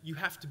that you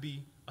have to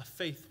be a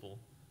faithful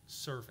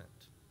servant.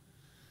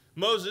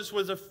 Moses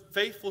was a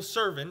faithful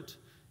servant,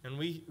 and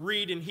we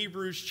read in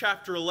Hebrews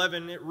chapter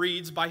 11, it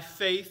reads, by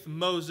faith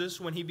Moses,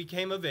 when he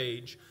became of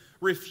age,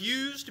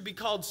 refused to be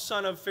called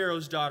son of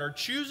Pharaoh's daughter,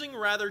 choosing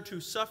rather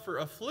to suffer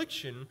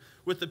affliction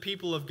with the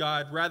people of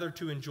God, rather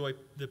to enjoy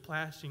the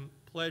passing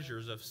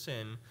pleasures of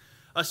sin,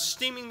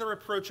 esteeming the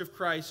reproach of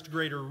Christ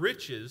greater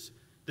riches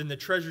than the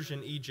treasures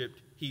in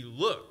Egypt, he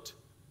looked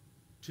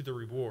to the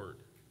reward.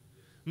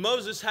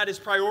 Moses had his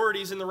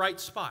priorities in the right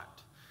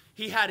spot.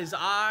 He had his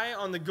eye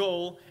on the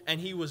goal,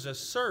 and he was a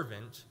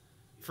servant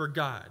for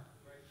God.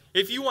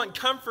 If you want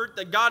comfort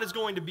that God is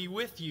going to be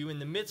with you in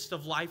the midst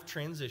of life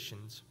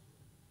transitions,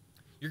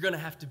 you're going to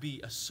have to be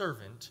a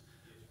servant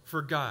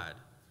for God.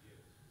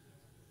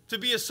 To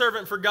be a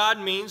servant for God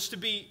means to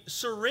be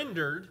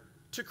surrendered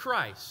to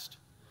Christ,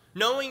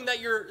 knowing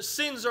that your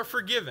sins are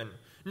forgiven,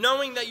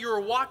 knowing that you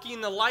are walking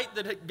in the light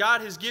that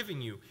God has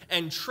given you,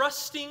 and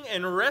trusting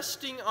and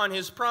resting on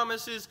His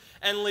promises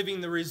and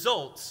living the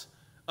results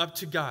up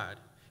to God.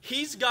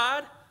 He's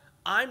God,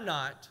 I'm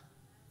not,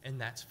 and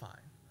that's fine.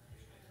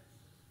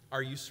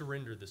 Are you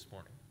surrendered this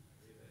morning?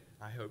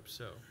 I hope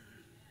so.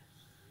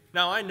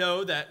 Now, I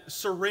know that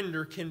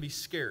surrender can be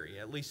scary,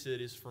 at least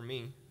it is for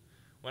me.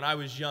 When I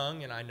was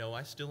young, and I know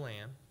I still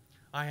am,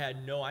 I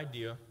had no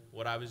idea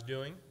what I was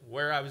doing,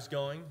 where I was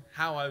going,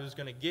 how I was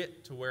going to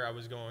get to where I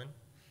was going.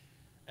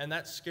 And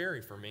that's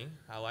scary for me.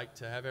 I like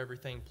to have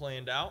everything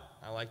planned out.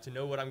 I like to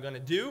know what I'm going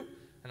to do,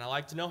 and I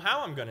like to know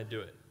how I'm going to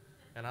do it.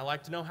 And I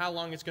like to know how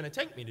long it's going to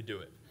take me to do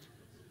it.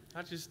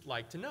 I just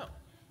like to know.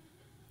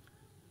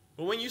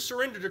 But when you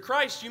surrender to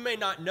Christ, you may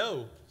not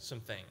know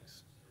some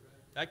things.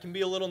 That can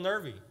be a little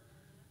nervy.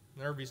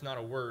 Nervy's not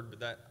a word, but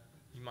that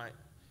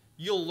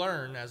you'll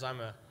learn as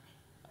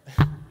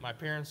my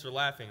parents are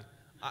laughing.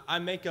 I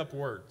make up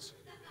words.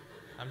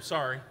 I'm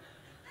sorry.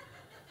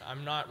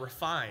 I'm not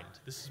refined.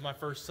 This is my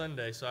first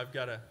Sunday, so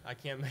I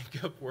can't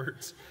make up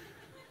words.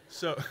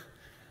 So,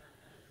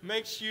 now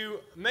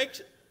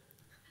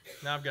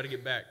I've got to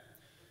get back.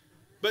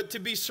 But to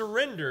be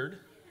surrendered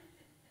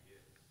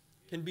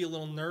can be a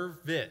little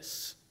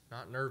nervous,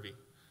 not nervy,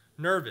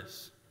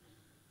 nervous.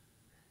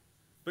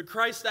 But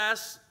Christ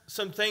asks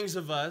some things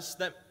of us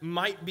that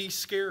might be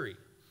scary.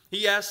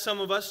 He asks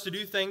some of us to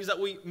do things that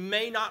we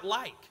may not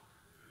like.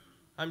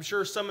 I'm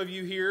sure some of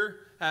you here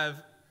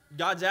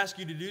God's asked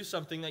you to do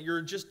something that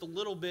you're just a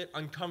little bit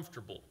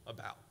uncomfortable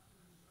about.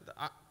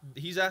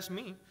 He's asked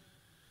me.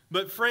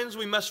 But friends,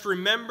 we must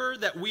remember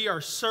that we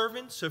are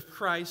servants of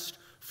Christ,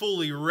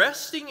 fully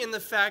resting in the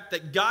fact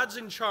that God's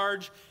in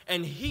charge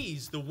and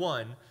He's the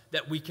one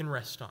that we can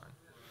rest on.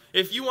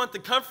 If you want the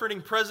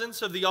comforting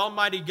presence of the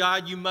Almighty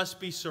God, you must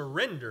be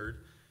surrendered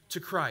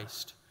to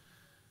Christ.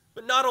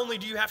 But not only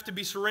do you have to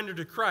be surrendered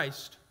to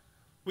Christ,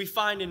 we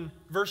find in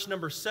verse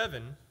number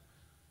 7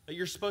 that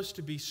you're supposed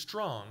to be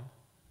strong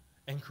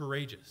and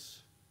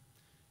courageous.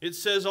 It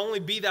says, only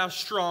be thou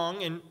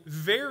strong and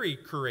very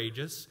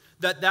courageous,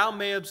 that thou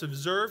mayest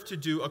observe to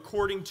do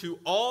according to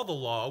all the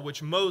law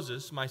which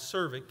Moses, my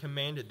servant,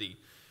 commanded thee.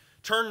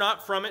 Turn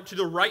not from it to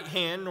the right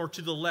hand nor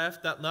to the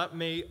left, that thou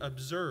may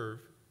observe,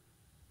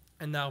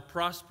 and thou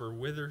prosper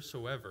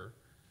whithersoever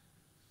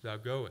thou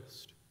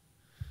goest.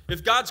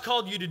 If God's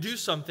called you to do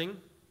something,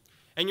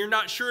 and you're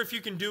not sure if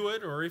you can do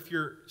it, or if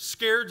you're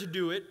scared to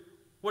do it,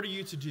 what are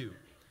you to do?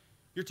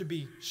 You're to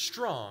be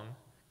strong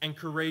and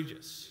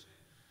courageous.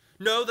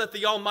 Know that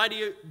the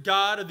Almighty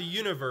God of the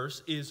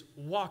universe is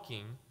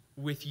walking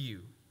with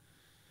you.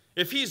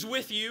 If He's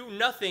with you,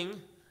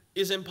 nothing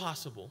is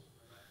impossible.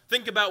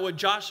 Think about what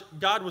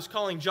God was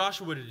calling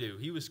Joshua to do.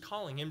 He was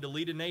calling him to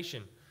lead a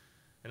nation.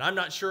 And I'm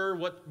not sure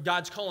what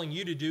God's calling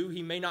you to do.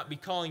 He may not be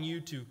calling you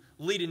to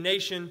lead a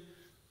nation,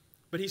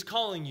 but He's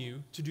calling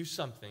you to do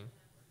something.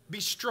 Be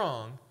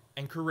strong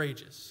and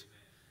courageous.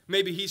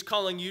 Maybe He's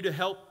calling you to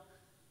help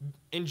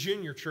in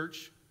junior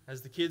church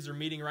as the kids are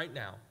meeting right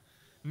now.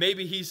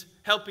 Maybe He's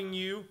helping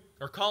you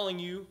or calling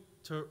you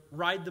to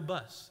ride the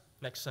bus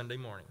next Sunday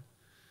morning.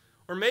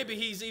 Or maybe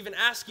He's even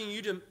asking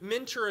you to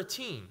mentor a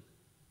team.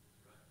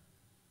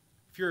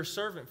 If you're a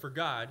servant for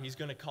God, He's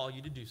going to call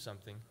you to do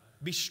something.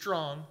 Be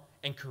strong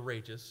and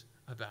courageous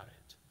about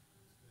it.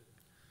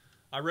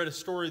 I read a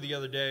story the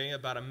other day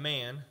about a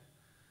man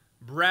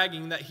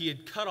bragging that he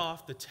had cut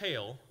off the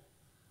tail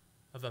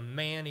of a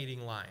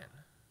man-eating lion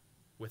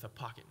with a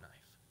pocket knife.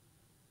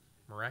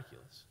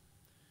 Miraculous.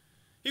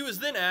 He was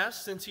then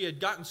asked, since he had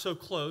gotten so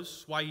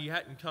close, why he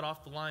hadn't cut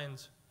off the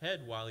lion's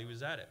head while he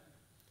was at it.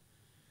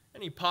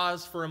 And he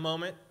paused for a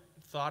moment,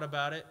 thought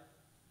about it,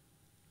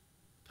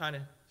 kind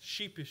of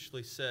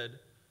sheepishly said,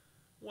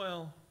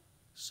 well,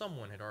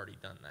 someone had already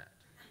done that.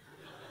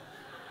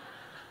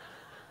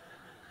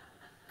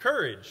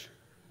 Courage.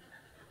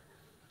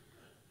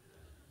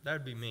 That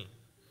would be me.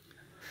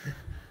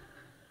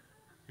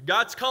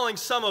 God's calling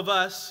some of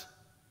us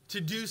to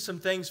do some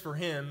things for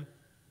Him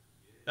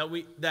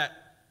that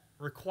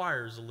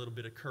requires a little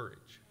bit of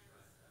courage.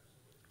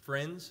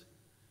 Friends,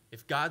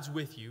 if God's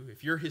with you,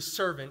 if you're His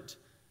servant,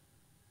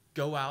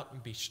 go out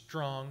and be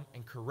strong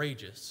and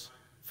courageous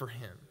for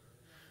Him.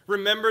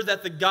 Remember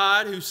that the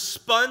God who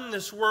spun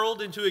this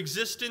world into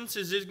existence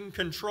is in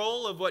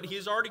control of what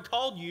He's already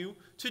called you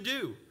to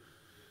do.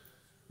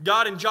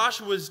 God in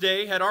Joshua's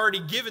day had already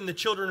given the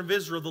children of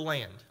Israel the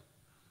land.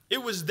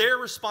 It was their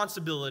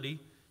responsibility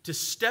to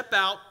step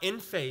out in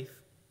faith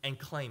and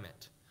claim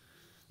it.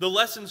 The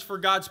lessons for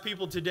God's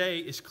people today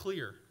is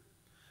clear.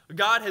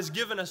 God has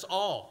given us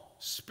all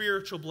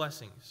spiritual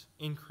blessings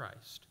in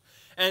Christ.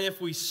 And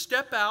if we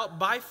step out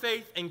by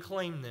faith and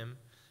claim them,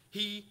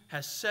 He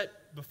has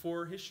set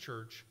before His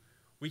church,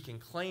 we can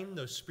claim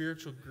those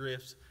spiritual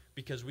gifts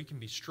because we can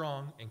be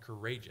strong and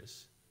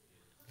courageous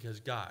because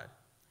God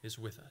is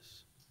with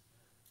us.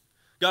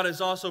 God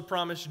has also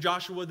promised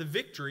Joshua the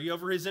victory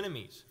over his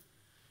enemies.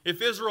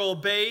 If Israel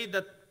obeyed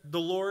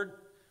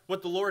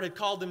what the Lord had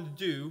called them to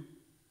do,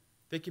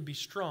 they could be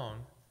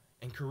strong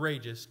and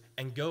courageous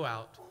and go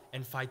out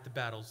and fight the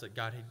battles that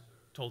God had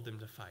told them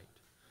to fight.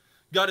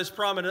 God has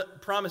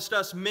promised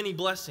us many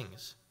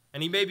blessings,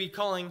 and He may be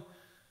calling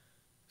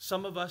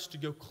some of us to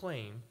go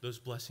claim those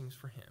blessings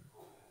for Him.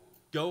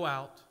 Go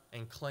out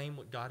and claim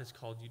what God has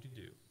called you to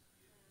do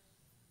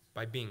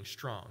by being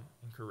strong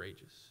and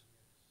courageous.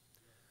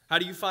 How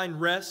do you find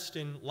rest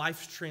in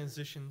life's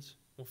transitions?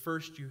 Well,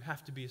 first, you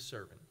have to be a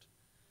servant.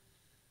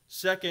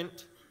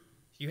 Second,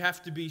 you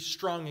have to be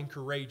strong and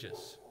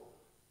courageous.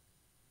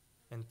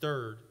 And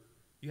third,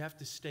 you have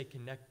to stay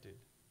connected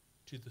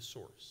to the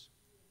source.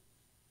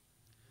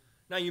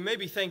 Now, you may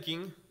be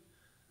thinking,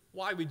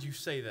 why would you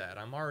say that?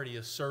 I'm already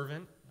a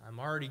servant. I'm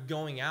already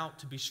going out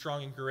to be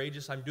strong and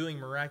courageous. I'm doing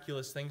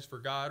miraculous things for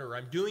God, or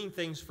I'm doing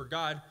things for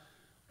God.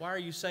 Why are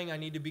you saying I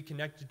need to be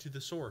connected to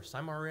the source?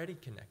 I'm already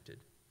connected.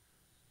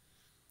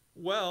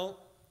 Well,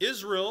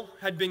 Israel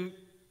had been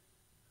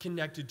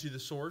connected to the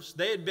source.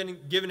 They had been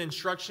given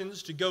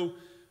instructions to go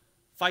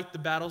fight the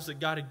battles that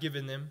God had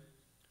given them.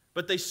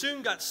 But they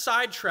soon got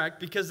sidetracked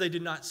because they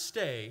did not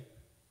stay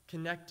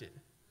connected.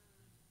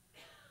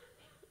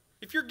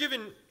 If you're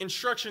given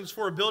instructions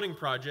for a building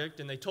project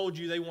and they told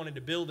you they wanted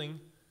a building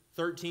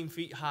 13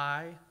 feet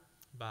high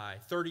by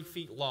 30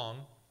 feet long,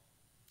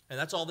 and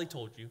that's all they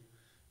told you,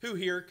 who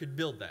here could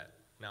build that?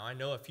 Now, I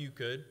know a few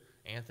could.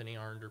 Anthony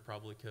Arnder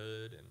probably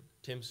could, and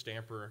Tim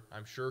Stamper,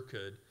 I'm sure,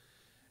 could.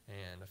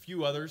 And a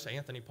few others,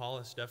 Anthony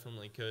Paulus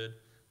definitely could.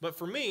 But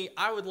for me,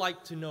 I would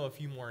like to know a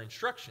few more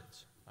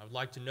instructions. I would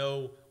like to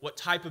know what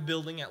type of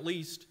building, at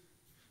least.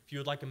 If you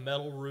would like a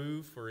metal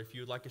roof or if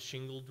you would like a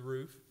shingled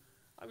roof.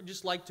 I would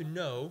just like to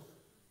know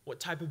what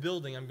type of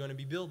building I'm going to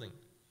be building.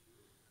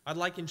 I'd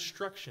like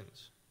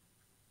instructions.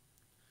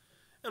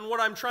 And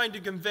what I'm trying to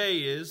convey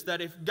is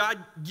that if God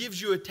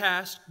gives you a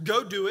task,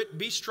 go do it,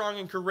 be strong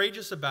and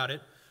courageous about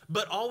it,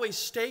 but always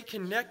stay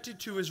connected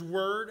to His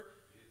Word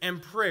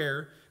and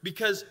prayer,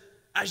 because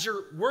as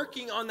you're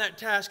working on that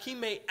task, He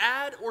may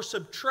add or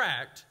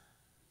subtract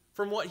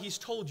from what He's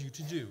told you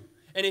to do.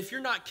 And if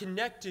you're not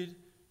connected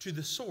to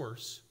the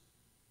source,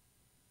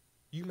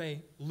 you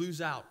may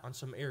lose out on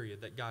some area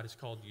that God has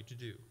called you to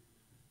do.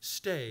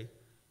 Stay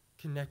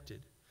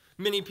connected.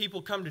 Many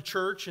people come to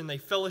church and they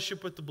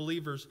fellowship with the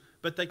believers,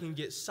 but they can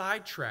get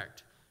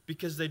sidetracked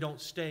because they don't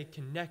stay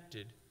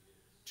connected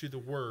to the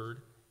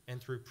Word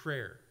and through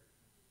prayer.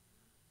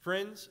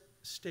 Friends,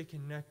 stay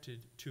connected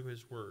to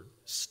His Word.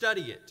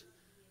 Study it.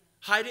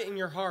 Hide it in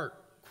your heart.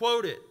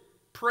 Quote it.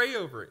 Pray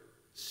over it.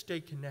 Stay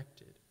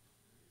connected.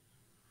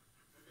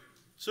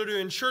 So to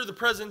ensure the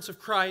presence of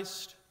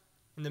Christ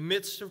in the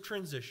midst of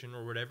transition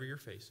or whatever you're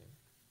facing,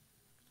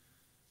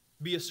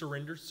 be a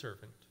surrendered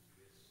servant.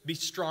 Be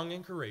strong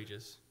and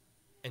courageous,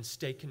 and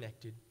stay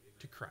connected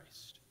to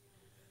Christ.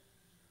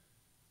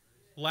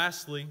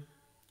 Lastly,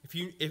 If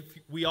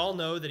we all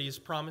know that he has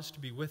promised to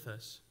be with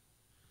us,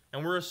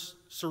 and we're a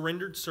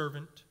surrendered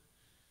servant,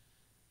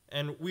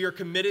 and we are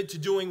committed to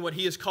doing what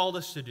he has called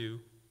us to do,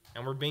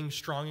 and we're being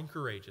strong and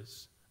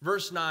courageous.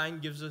 Verse 9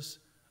 gives us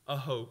a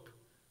hope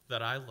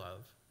that I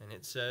love, and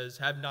it says,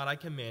 "Have not I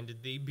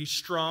commanded thee, be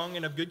strong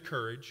and of good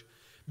courage,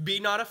 be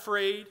not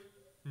afraid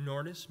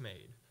nor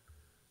dismayed,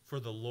 for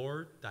the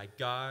Lord thy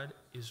God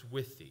is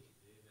with thee,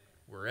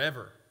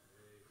 wherever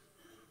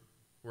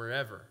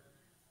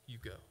you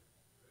go."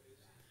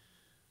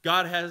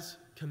 God has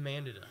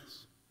commanded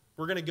us.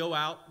 We're going to go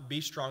out,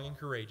 be strong and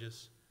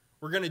courageous.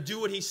 We're going to do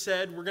what he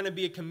said. We're going to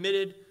be a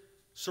committed,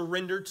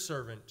 surrendered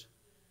servant.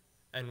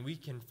 And we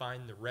can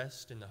find the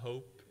rest and the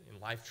hope in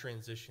life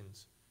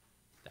transitions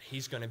that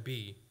he's going to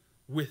be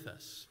with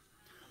us.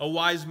 A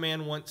wise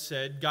man once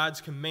said, God's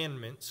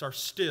commandments are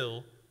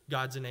still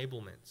God's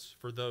enablements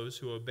for those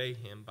who obey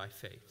him by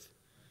faith.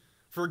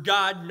 For with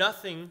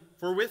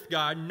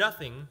God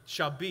nothing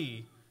shall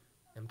be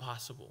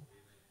impossible.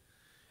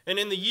 And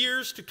in the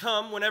years to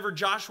come, whenever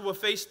Joshua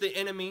faced the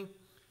enemy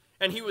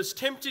and he was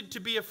tempted to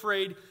be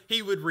afraid,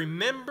 he would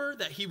remember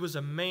that he was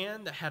a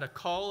man that had a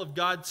call of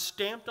God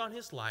stamped on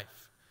his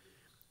life,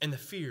 and the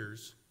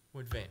fears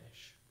would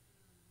vanish.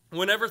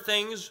 Whenever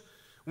things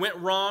went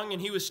wrong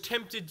and he was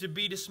tempted to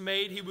be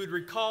dismayed, he would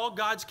recall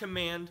God's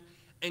command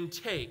and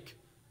take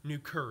new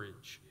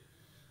courage.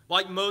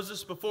 Like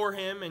Moses before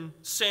him and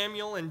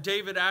Samuel and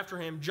David after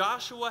him,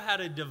 Joshua had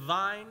a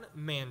divine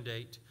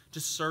mandate to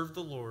serve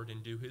the Lord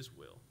and do his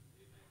will.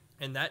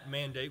 And that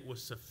mandate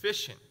was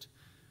sufficient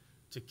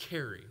to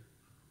carry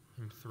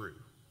him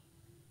through.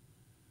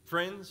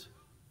 Friends,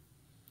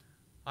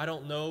 I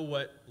don't know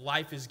what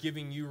life is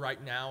giving you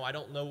right now. I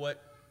don't know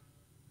what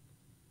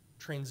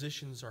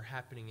transitions are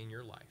happening in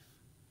your life.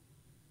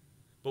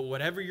 But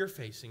whatever you're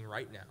facing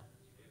right now,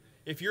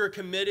 if you're a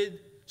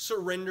committed,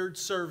 surrendered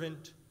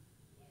servant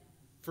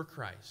for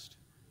Christ,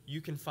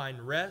 you can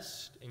find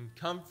rest and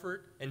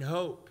comfort and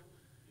hope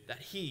that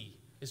he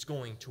is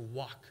going to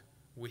walk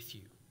with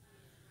you.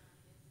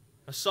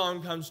 A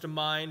song comes to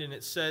mind, and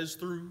it says,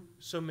 "Through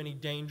so many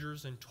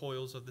dangers and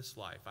toils of this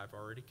life, I've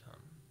already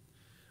come.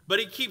 But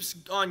he keeps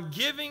on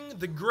giving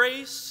the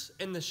grace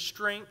and the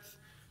strength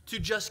to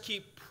just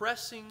keep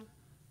pressing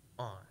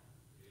on.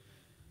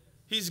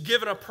 He's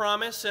given a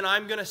promise, and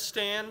I'm going to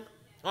stand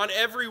on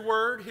every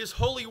word his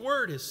holy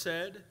word has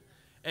said,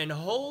 and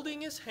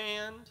holding his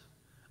hand,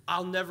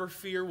 I'll never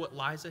fear what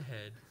lies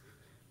ahead,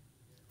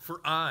 for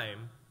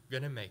I'm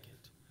going to make it.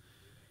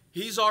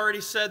 He's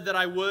already said that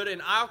I would,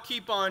 and I'll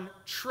keep on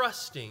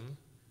trusting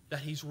that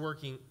he's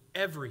working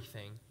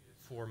everything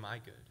for my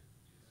good.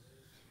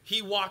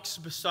 He walks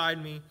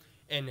beside me,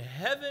 and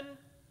heaven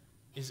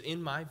is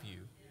in my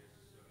view.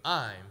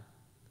 I'm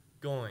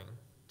going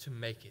to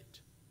make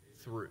it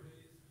through."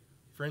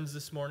 Friends,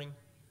 this morning,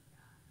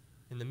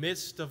 in the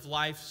midst of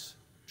life's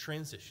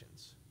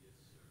transitions,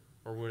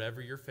 or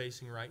whatever you're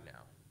facing right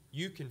now,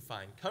 you can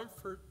find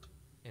comfort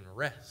and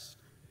rest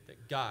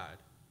that God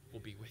will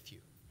be with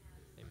you.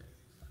 Amen.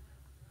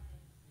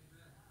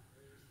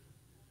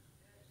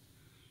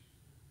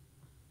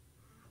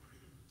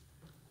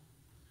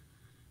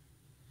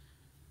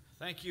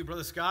 Thank you,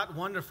 Brother Scott.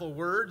 Wonderful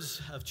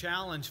words of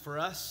challenge for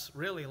us.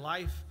 Really,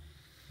 life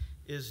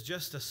is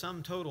just a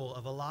sum total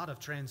of a lot of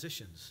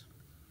transitions.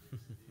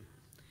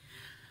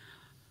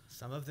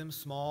 Some of them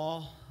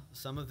small,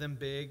 some of them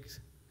big,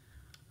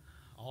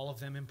 all of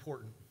them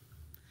important.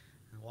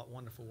 And what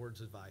wonderful words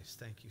of advice.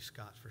 Thank you,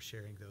 Scott, for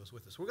sharing those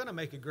with us. We're going to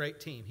make a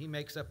great team. He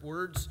makes up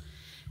words,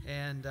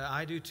 and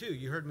I do too.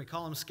 You heard me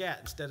call him Scat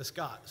instead of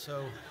Scott.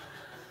 So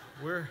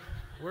we're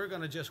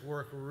going to just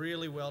work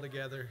really well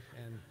together,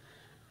 and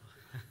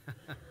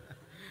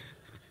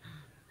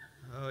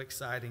oh,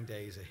 exciting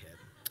days ahead.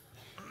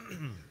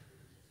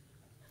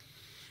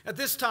 At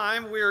this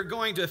time, we are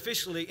going to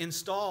officially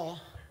install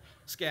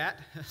Scott,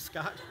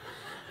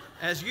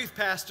 as youth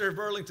pastor of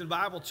Burlington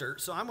Bible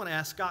Church. So I'm going to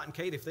ask Scott and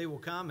Kate if they will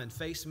come and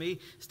face me,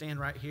 stand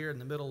right here in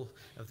the middle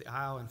of the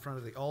aisle in front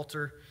of the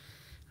altar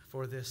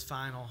for this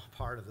final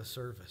part of the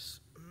service.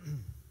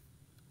 I'm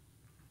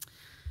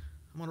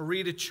going to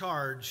read a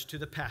charge to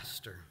the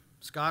pastor.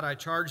 Scott, I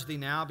charge thee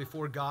now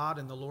before God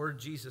and the Lord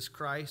Jesus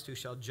Christ, who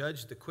shall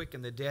judge the quick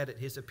and the dead at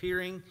his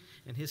appearing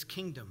in his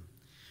kingdom.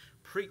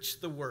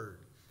 Preach the word.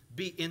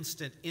 Be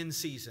instant in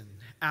season,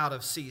 out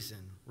of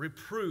season.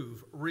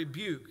 Reprove,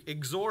 rebuke,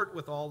 exhort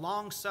with all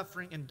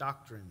long-suffering and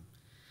doctrine.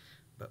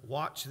 But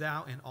watch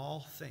thou in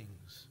all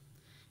things.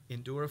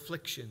 Endure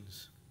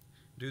afflictions.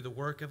 Do the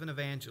work of an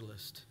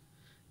evangelist.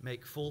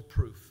 Make full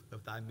proof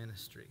of thy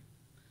ministry.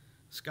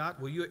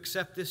 Scott, will you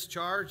accept this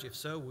charge? If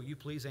so, will you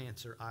please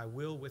answer, I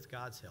will with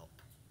God's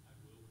help. I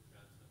will with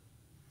God's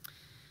help.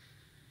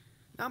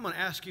 Now I'm going to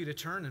ask you to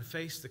turn and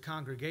face the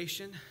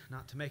congregation,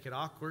 not to make it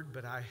awkward,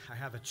 but I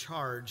have a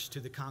charge to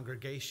the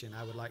congregation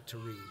I would like to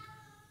read.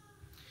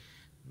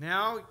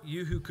 Now,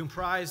 you who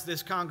comprise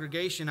this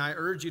congregation, I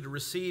urge you to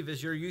receive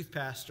as your youth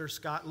pastor,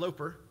 Scott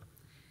Loper.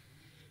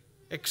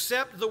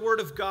 Accept the word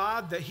of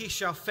God that he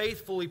shall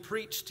faithfully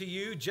preach to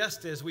you,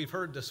 just as we've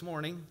heard this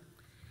morning.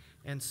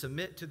 and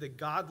submit to the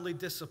godly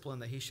discipline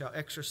that he shall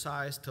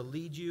exercise to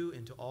lead you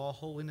into all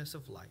holiness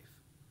of life.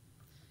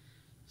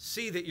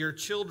 See that your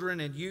children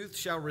and youth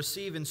shall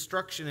receive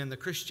instruction in the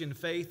Christian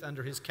faith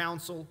under his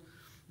counsel.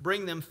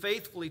 Bring them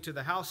faithfully to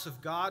the house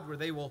of God, where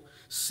they will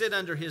sit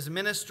under his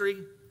ministry.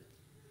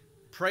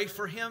 Pray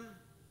for him,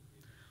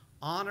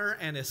 honor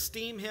and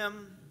esteem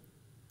him.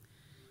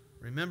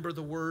 Remember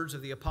the words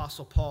of the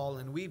Apostle Paul,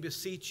 and we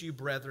beseech you,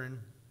 brethren,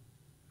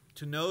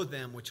 to know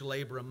them which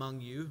labor among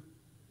you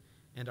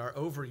and are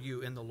over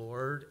you in the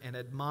Lord, and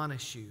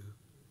admonish you,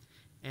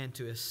 and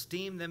to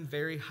esteem them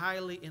very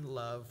highly in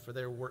love for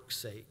their work's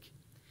sake,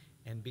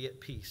 and be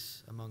at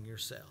peace among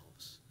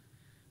yourselves.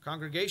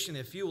 Congregation,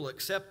 if you will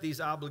accept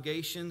these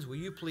obligations, will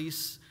you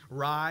please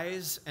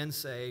rise and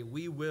say,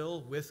 "We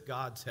will with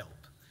God's help."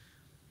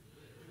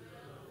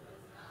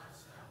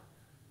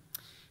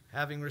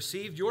 Having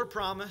received your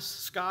promise,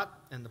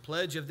 Scott, and the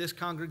pledge of this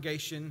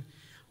congregation,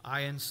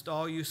 I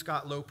install you,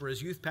 Scott Loper,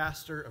 as youth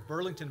pastor of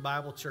Burlington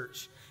Bible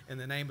Church in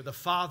the name of the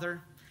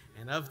Father,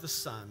 and of the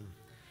Son,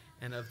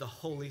 and of the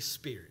Holy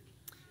Spirit.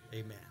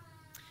 Amen.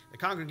 The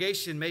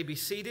congregation may be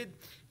seated.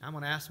 I'm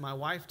going to ask my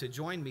wife to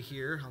join me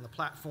here on the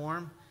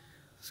platform.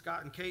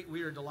 Scott and Kate,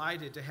 we are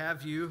delighted to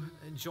have you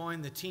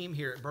join the team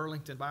here at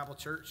Burlington Bible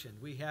Church, and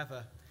we have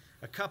a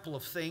couple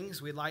of things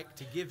we'd like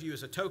to give you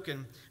as a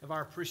token of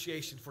our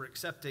appreciation for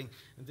accepting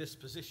this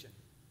position.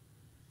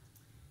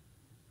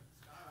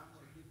 Scott, I'm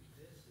going to give you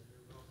this, and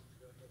you're welcome to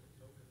go ahead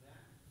and open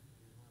that.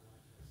 And my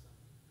wife has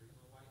something for you.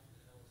 My wife and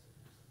Ellison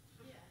have something.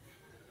 Yeah.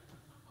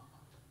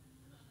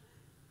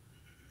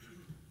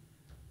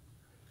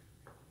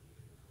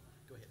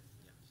 Go ahead.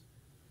 Yes.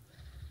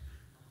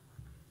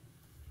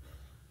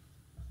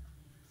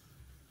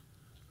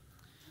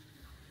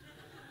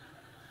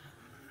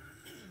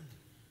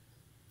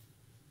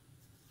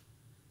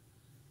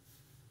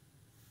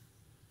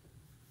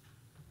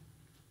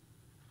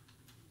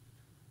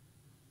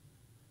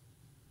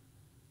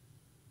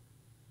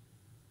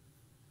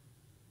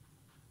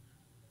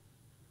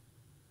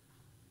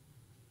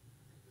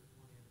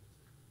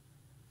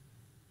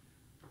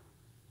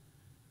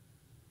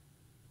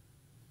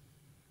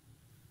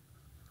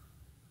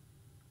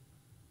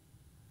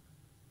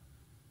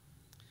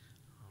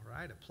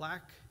 A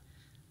plaque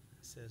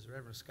that says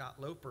Reverend Scott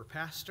Loper,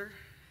 pastor,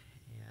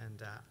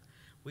 and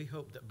we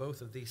hope that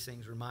both of these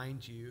things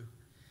remind you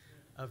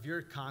of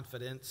your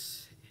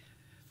confidence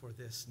for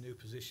this new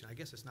position. I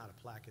guess it's not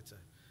a plaque, it's a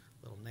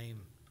little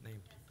name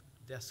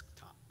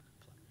desktop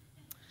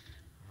plaque.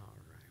 All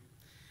right.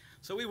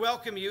 So we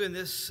welcome you in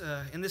this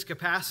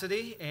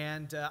capacity,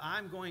 and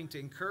I'm going to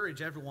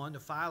encourage everyone to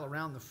file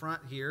around the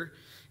front here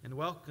and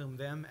welcome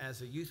them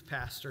as a youth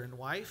pastor and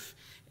wife.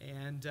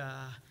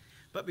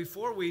 But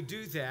before we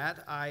do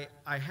that, I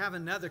have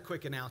another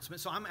quick announcement.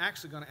 So I'm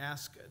actually going to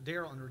ask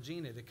Daryl and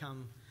Regina to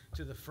come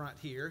to the front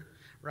here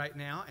right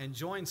now and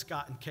join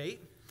Scott and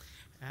Kate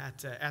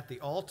at the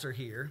altar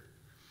here.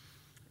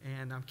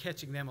 And I'm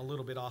catching them a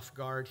little bit off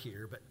guard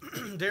here. But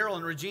Daryl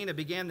and Regina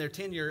began their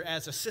tenure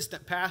as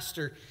assistant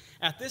pastor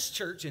at this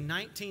church in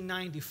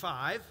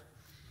 1995.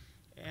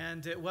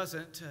 And it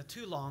wasn't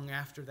too long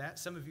after that.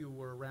 Some of you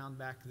were around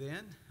back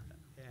then.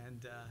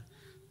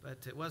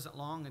 But it wasn't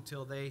long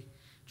until they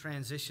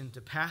transitioned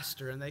to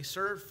pastor, and they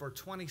served for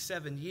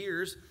 27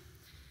 years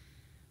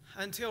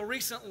until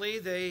recently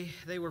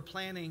they were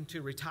planning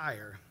to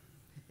retire.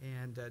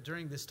 And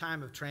during this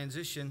time of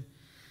transition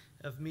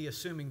of me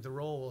assuming the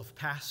role of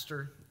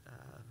pastor,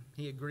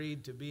 he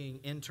agreed to being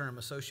interim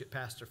associate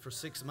pastor for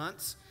 6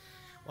 months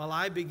while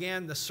I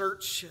began the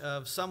search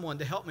of someone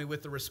to help me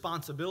with the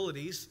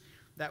responsibilities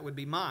that would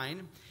be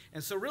mine.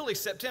 And so really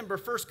September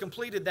 1st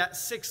completed that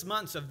 6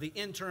 months of the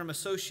interim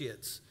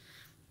associates.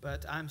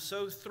 But I'm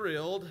so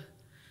thrilled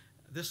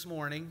this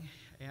morning,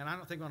 and I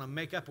don't think I'm going to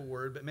make up a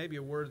word, but maybe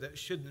a word that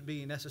shouldn't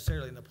be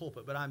necessarily in the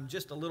pulpit, but I'm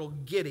just a little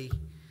giddy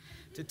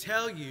to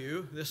tell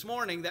you this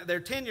morning that their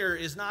tenure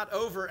is not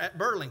over at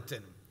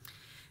Burlington.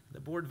 The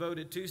board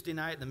voted Tuesday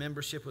night, and the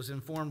membership was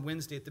informed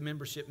Wednesday at the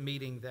membership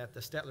meeting that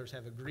the Stetlers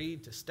have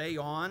agreed to stay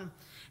on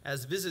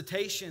as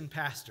visitation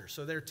pastors.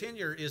 So their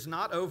tenure is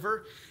not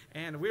over,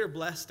 and we're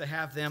blessed to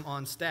have them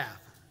on staff.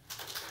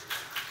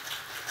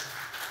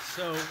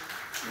 So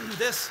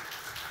this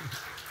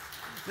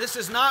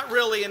is not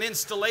really an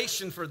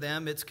installation for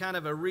them. It's kind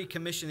of a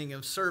recommissioning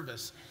of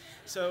service.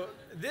 So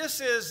this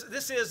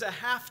is a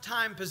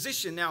half-time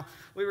position. Now,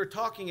 we were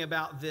talking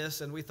about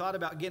this, and we thought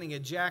about getting a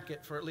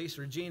jacket for at least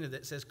Regina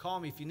that says, "Call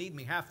me if you need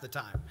me half the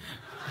time."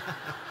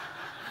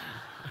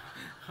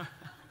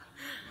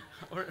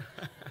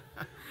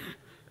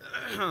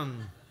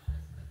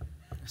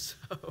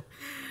 So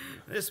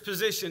this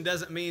position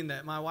doesn't mean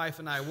that my wife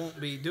and I won't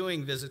be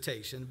doing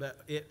visitation,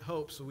 but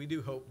we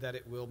do hope that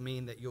it will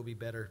mean that you'll be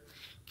better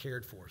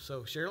cared for.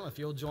 So Cheryl, if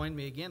you'll join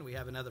me again, we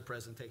have another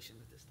presentation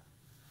at this time.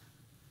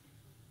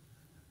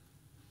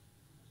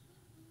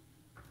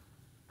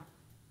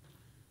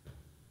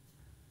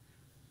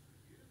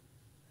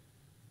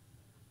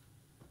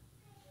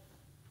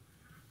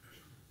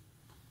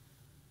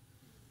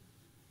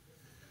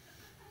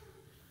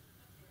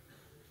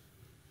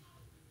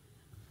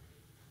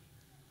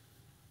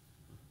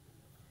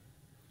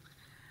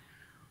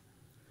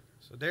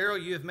 So,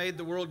 Daryl, you have made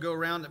the world go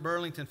round at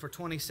Burlington for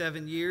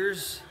 27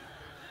 years,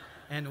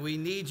 and we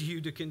need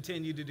you to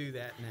continue to do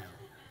that now.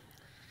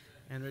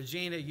 And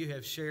Regina, you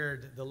have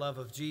shared the love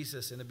of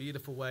Jesus in a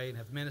beautiful way and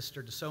have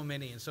ministered to so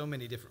many in so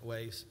many different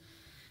ways.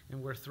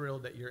 And we're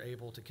thrilled that you're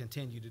able to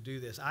continue to do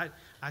this. I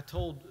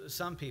told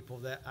some people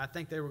that I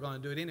think they were going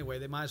to do it anyway.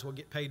 They might as well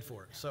get paid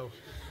for it. So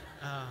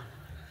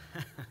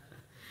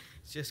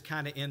it's just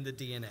kind of in the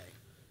DNA.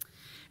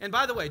 And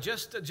by the way,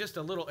 just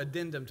a little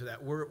addendum to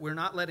that. We're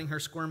not letting her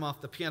squirm off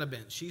the piano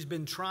bench. She's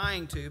been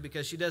trying to,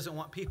 because she doesn't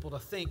want people to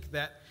think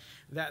that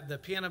the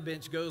piano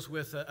bench goes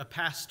with a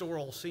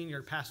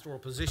senior pastoral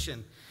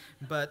position.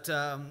 But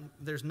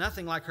there's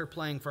nothing like her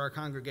playing for our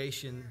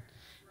congregation,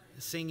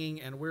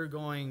 singing, and we're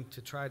going to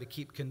try to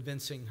keep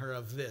convincing her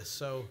of this.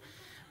 So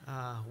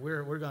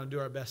we're going to do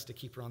our best to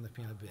keep her on the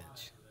piano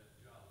bench.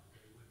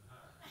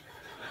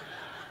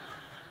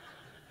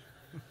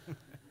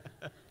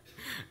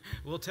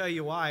 We'll tell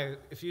you why.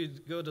 If you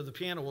go to the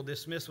piano, we'll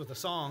dismiss with a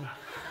song.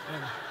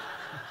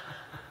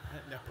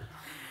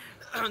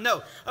 No.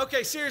 No.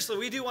 Okay, seriously,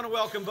 we do want to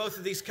welcome both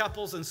of these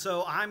couples, and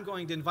so I'm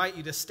going to invite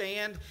you to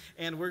stand,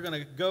 and we're going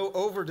to go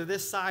over to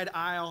this side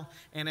aisle,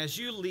 and as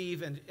you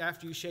leave and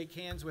after you shake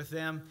hands with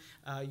them,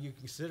 you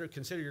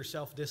consider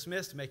yourself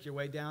dismissed, make your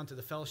way down to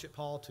the fellowship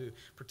hall to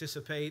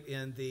participate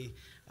in the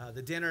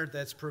dinner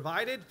that's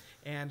provided,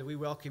 and we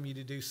welcome you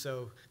to do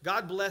so.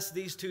 God bless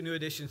these two new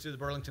additions to the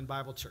Burlington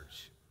Bible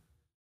Church.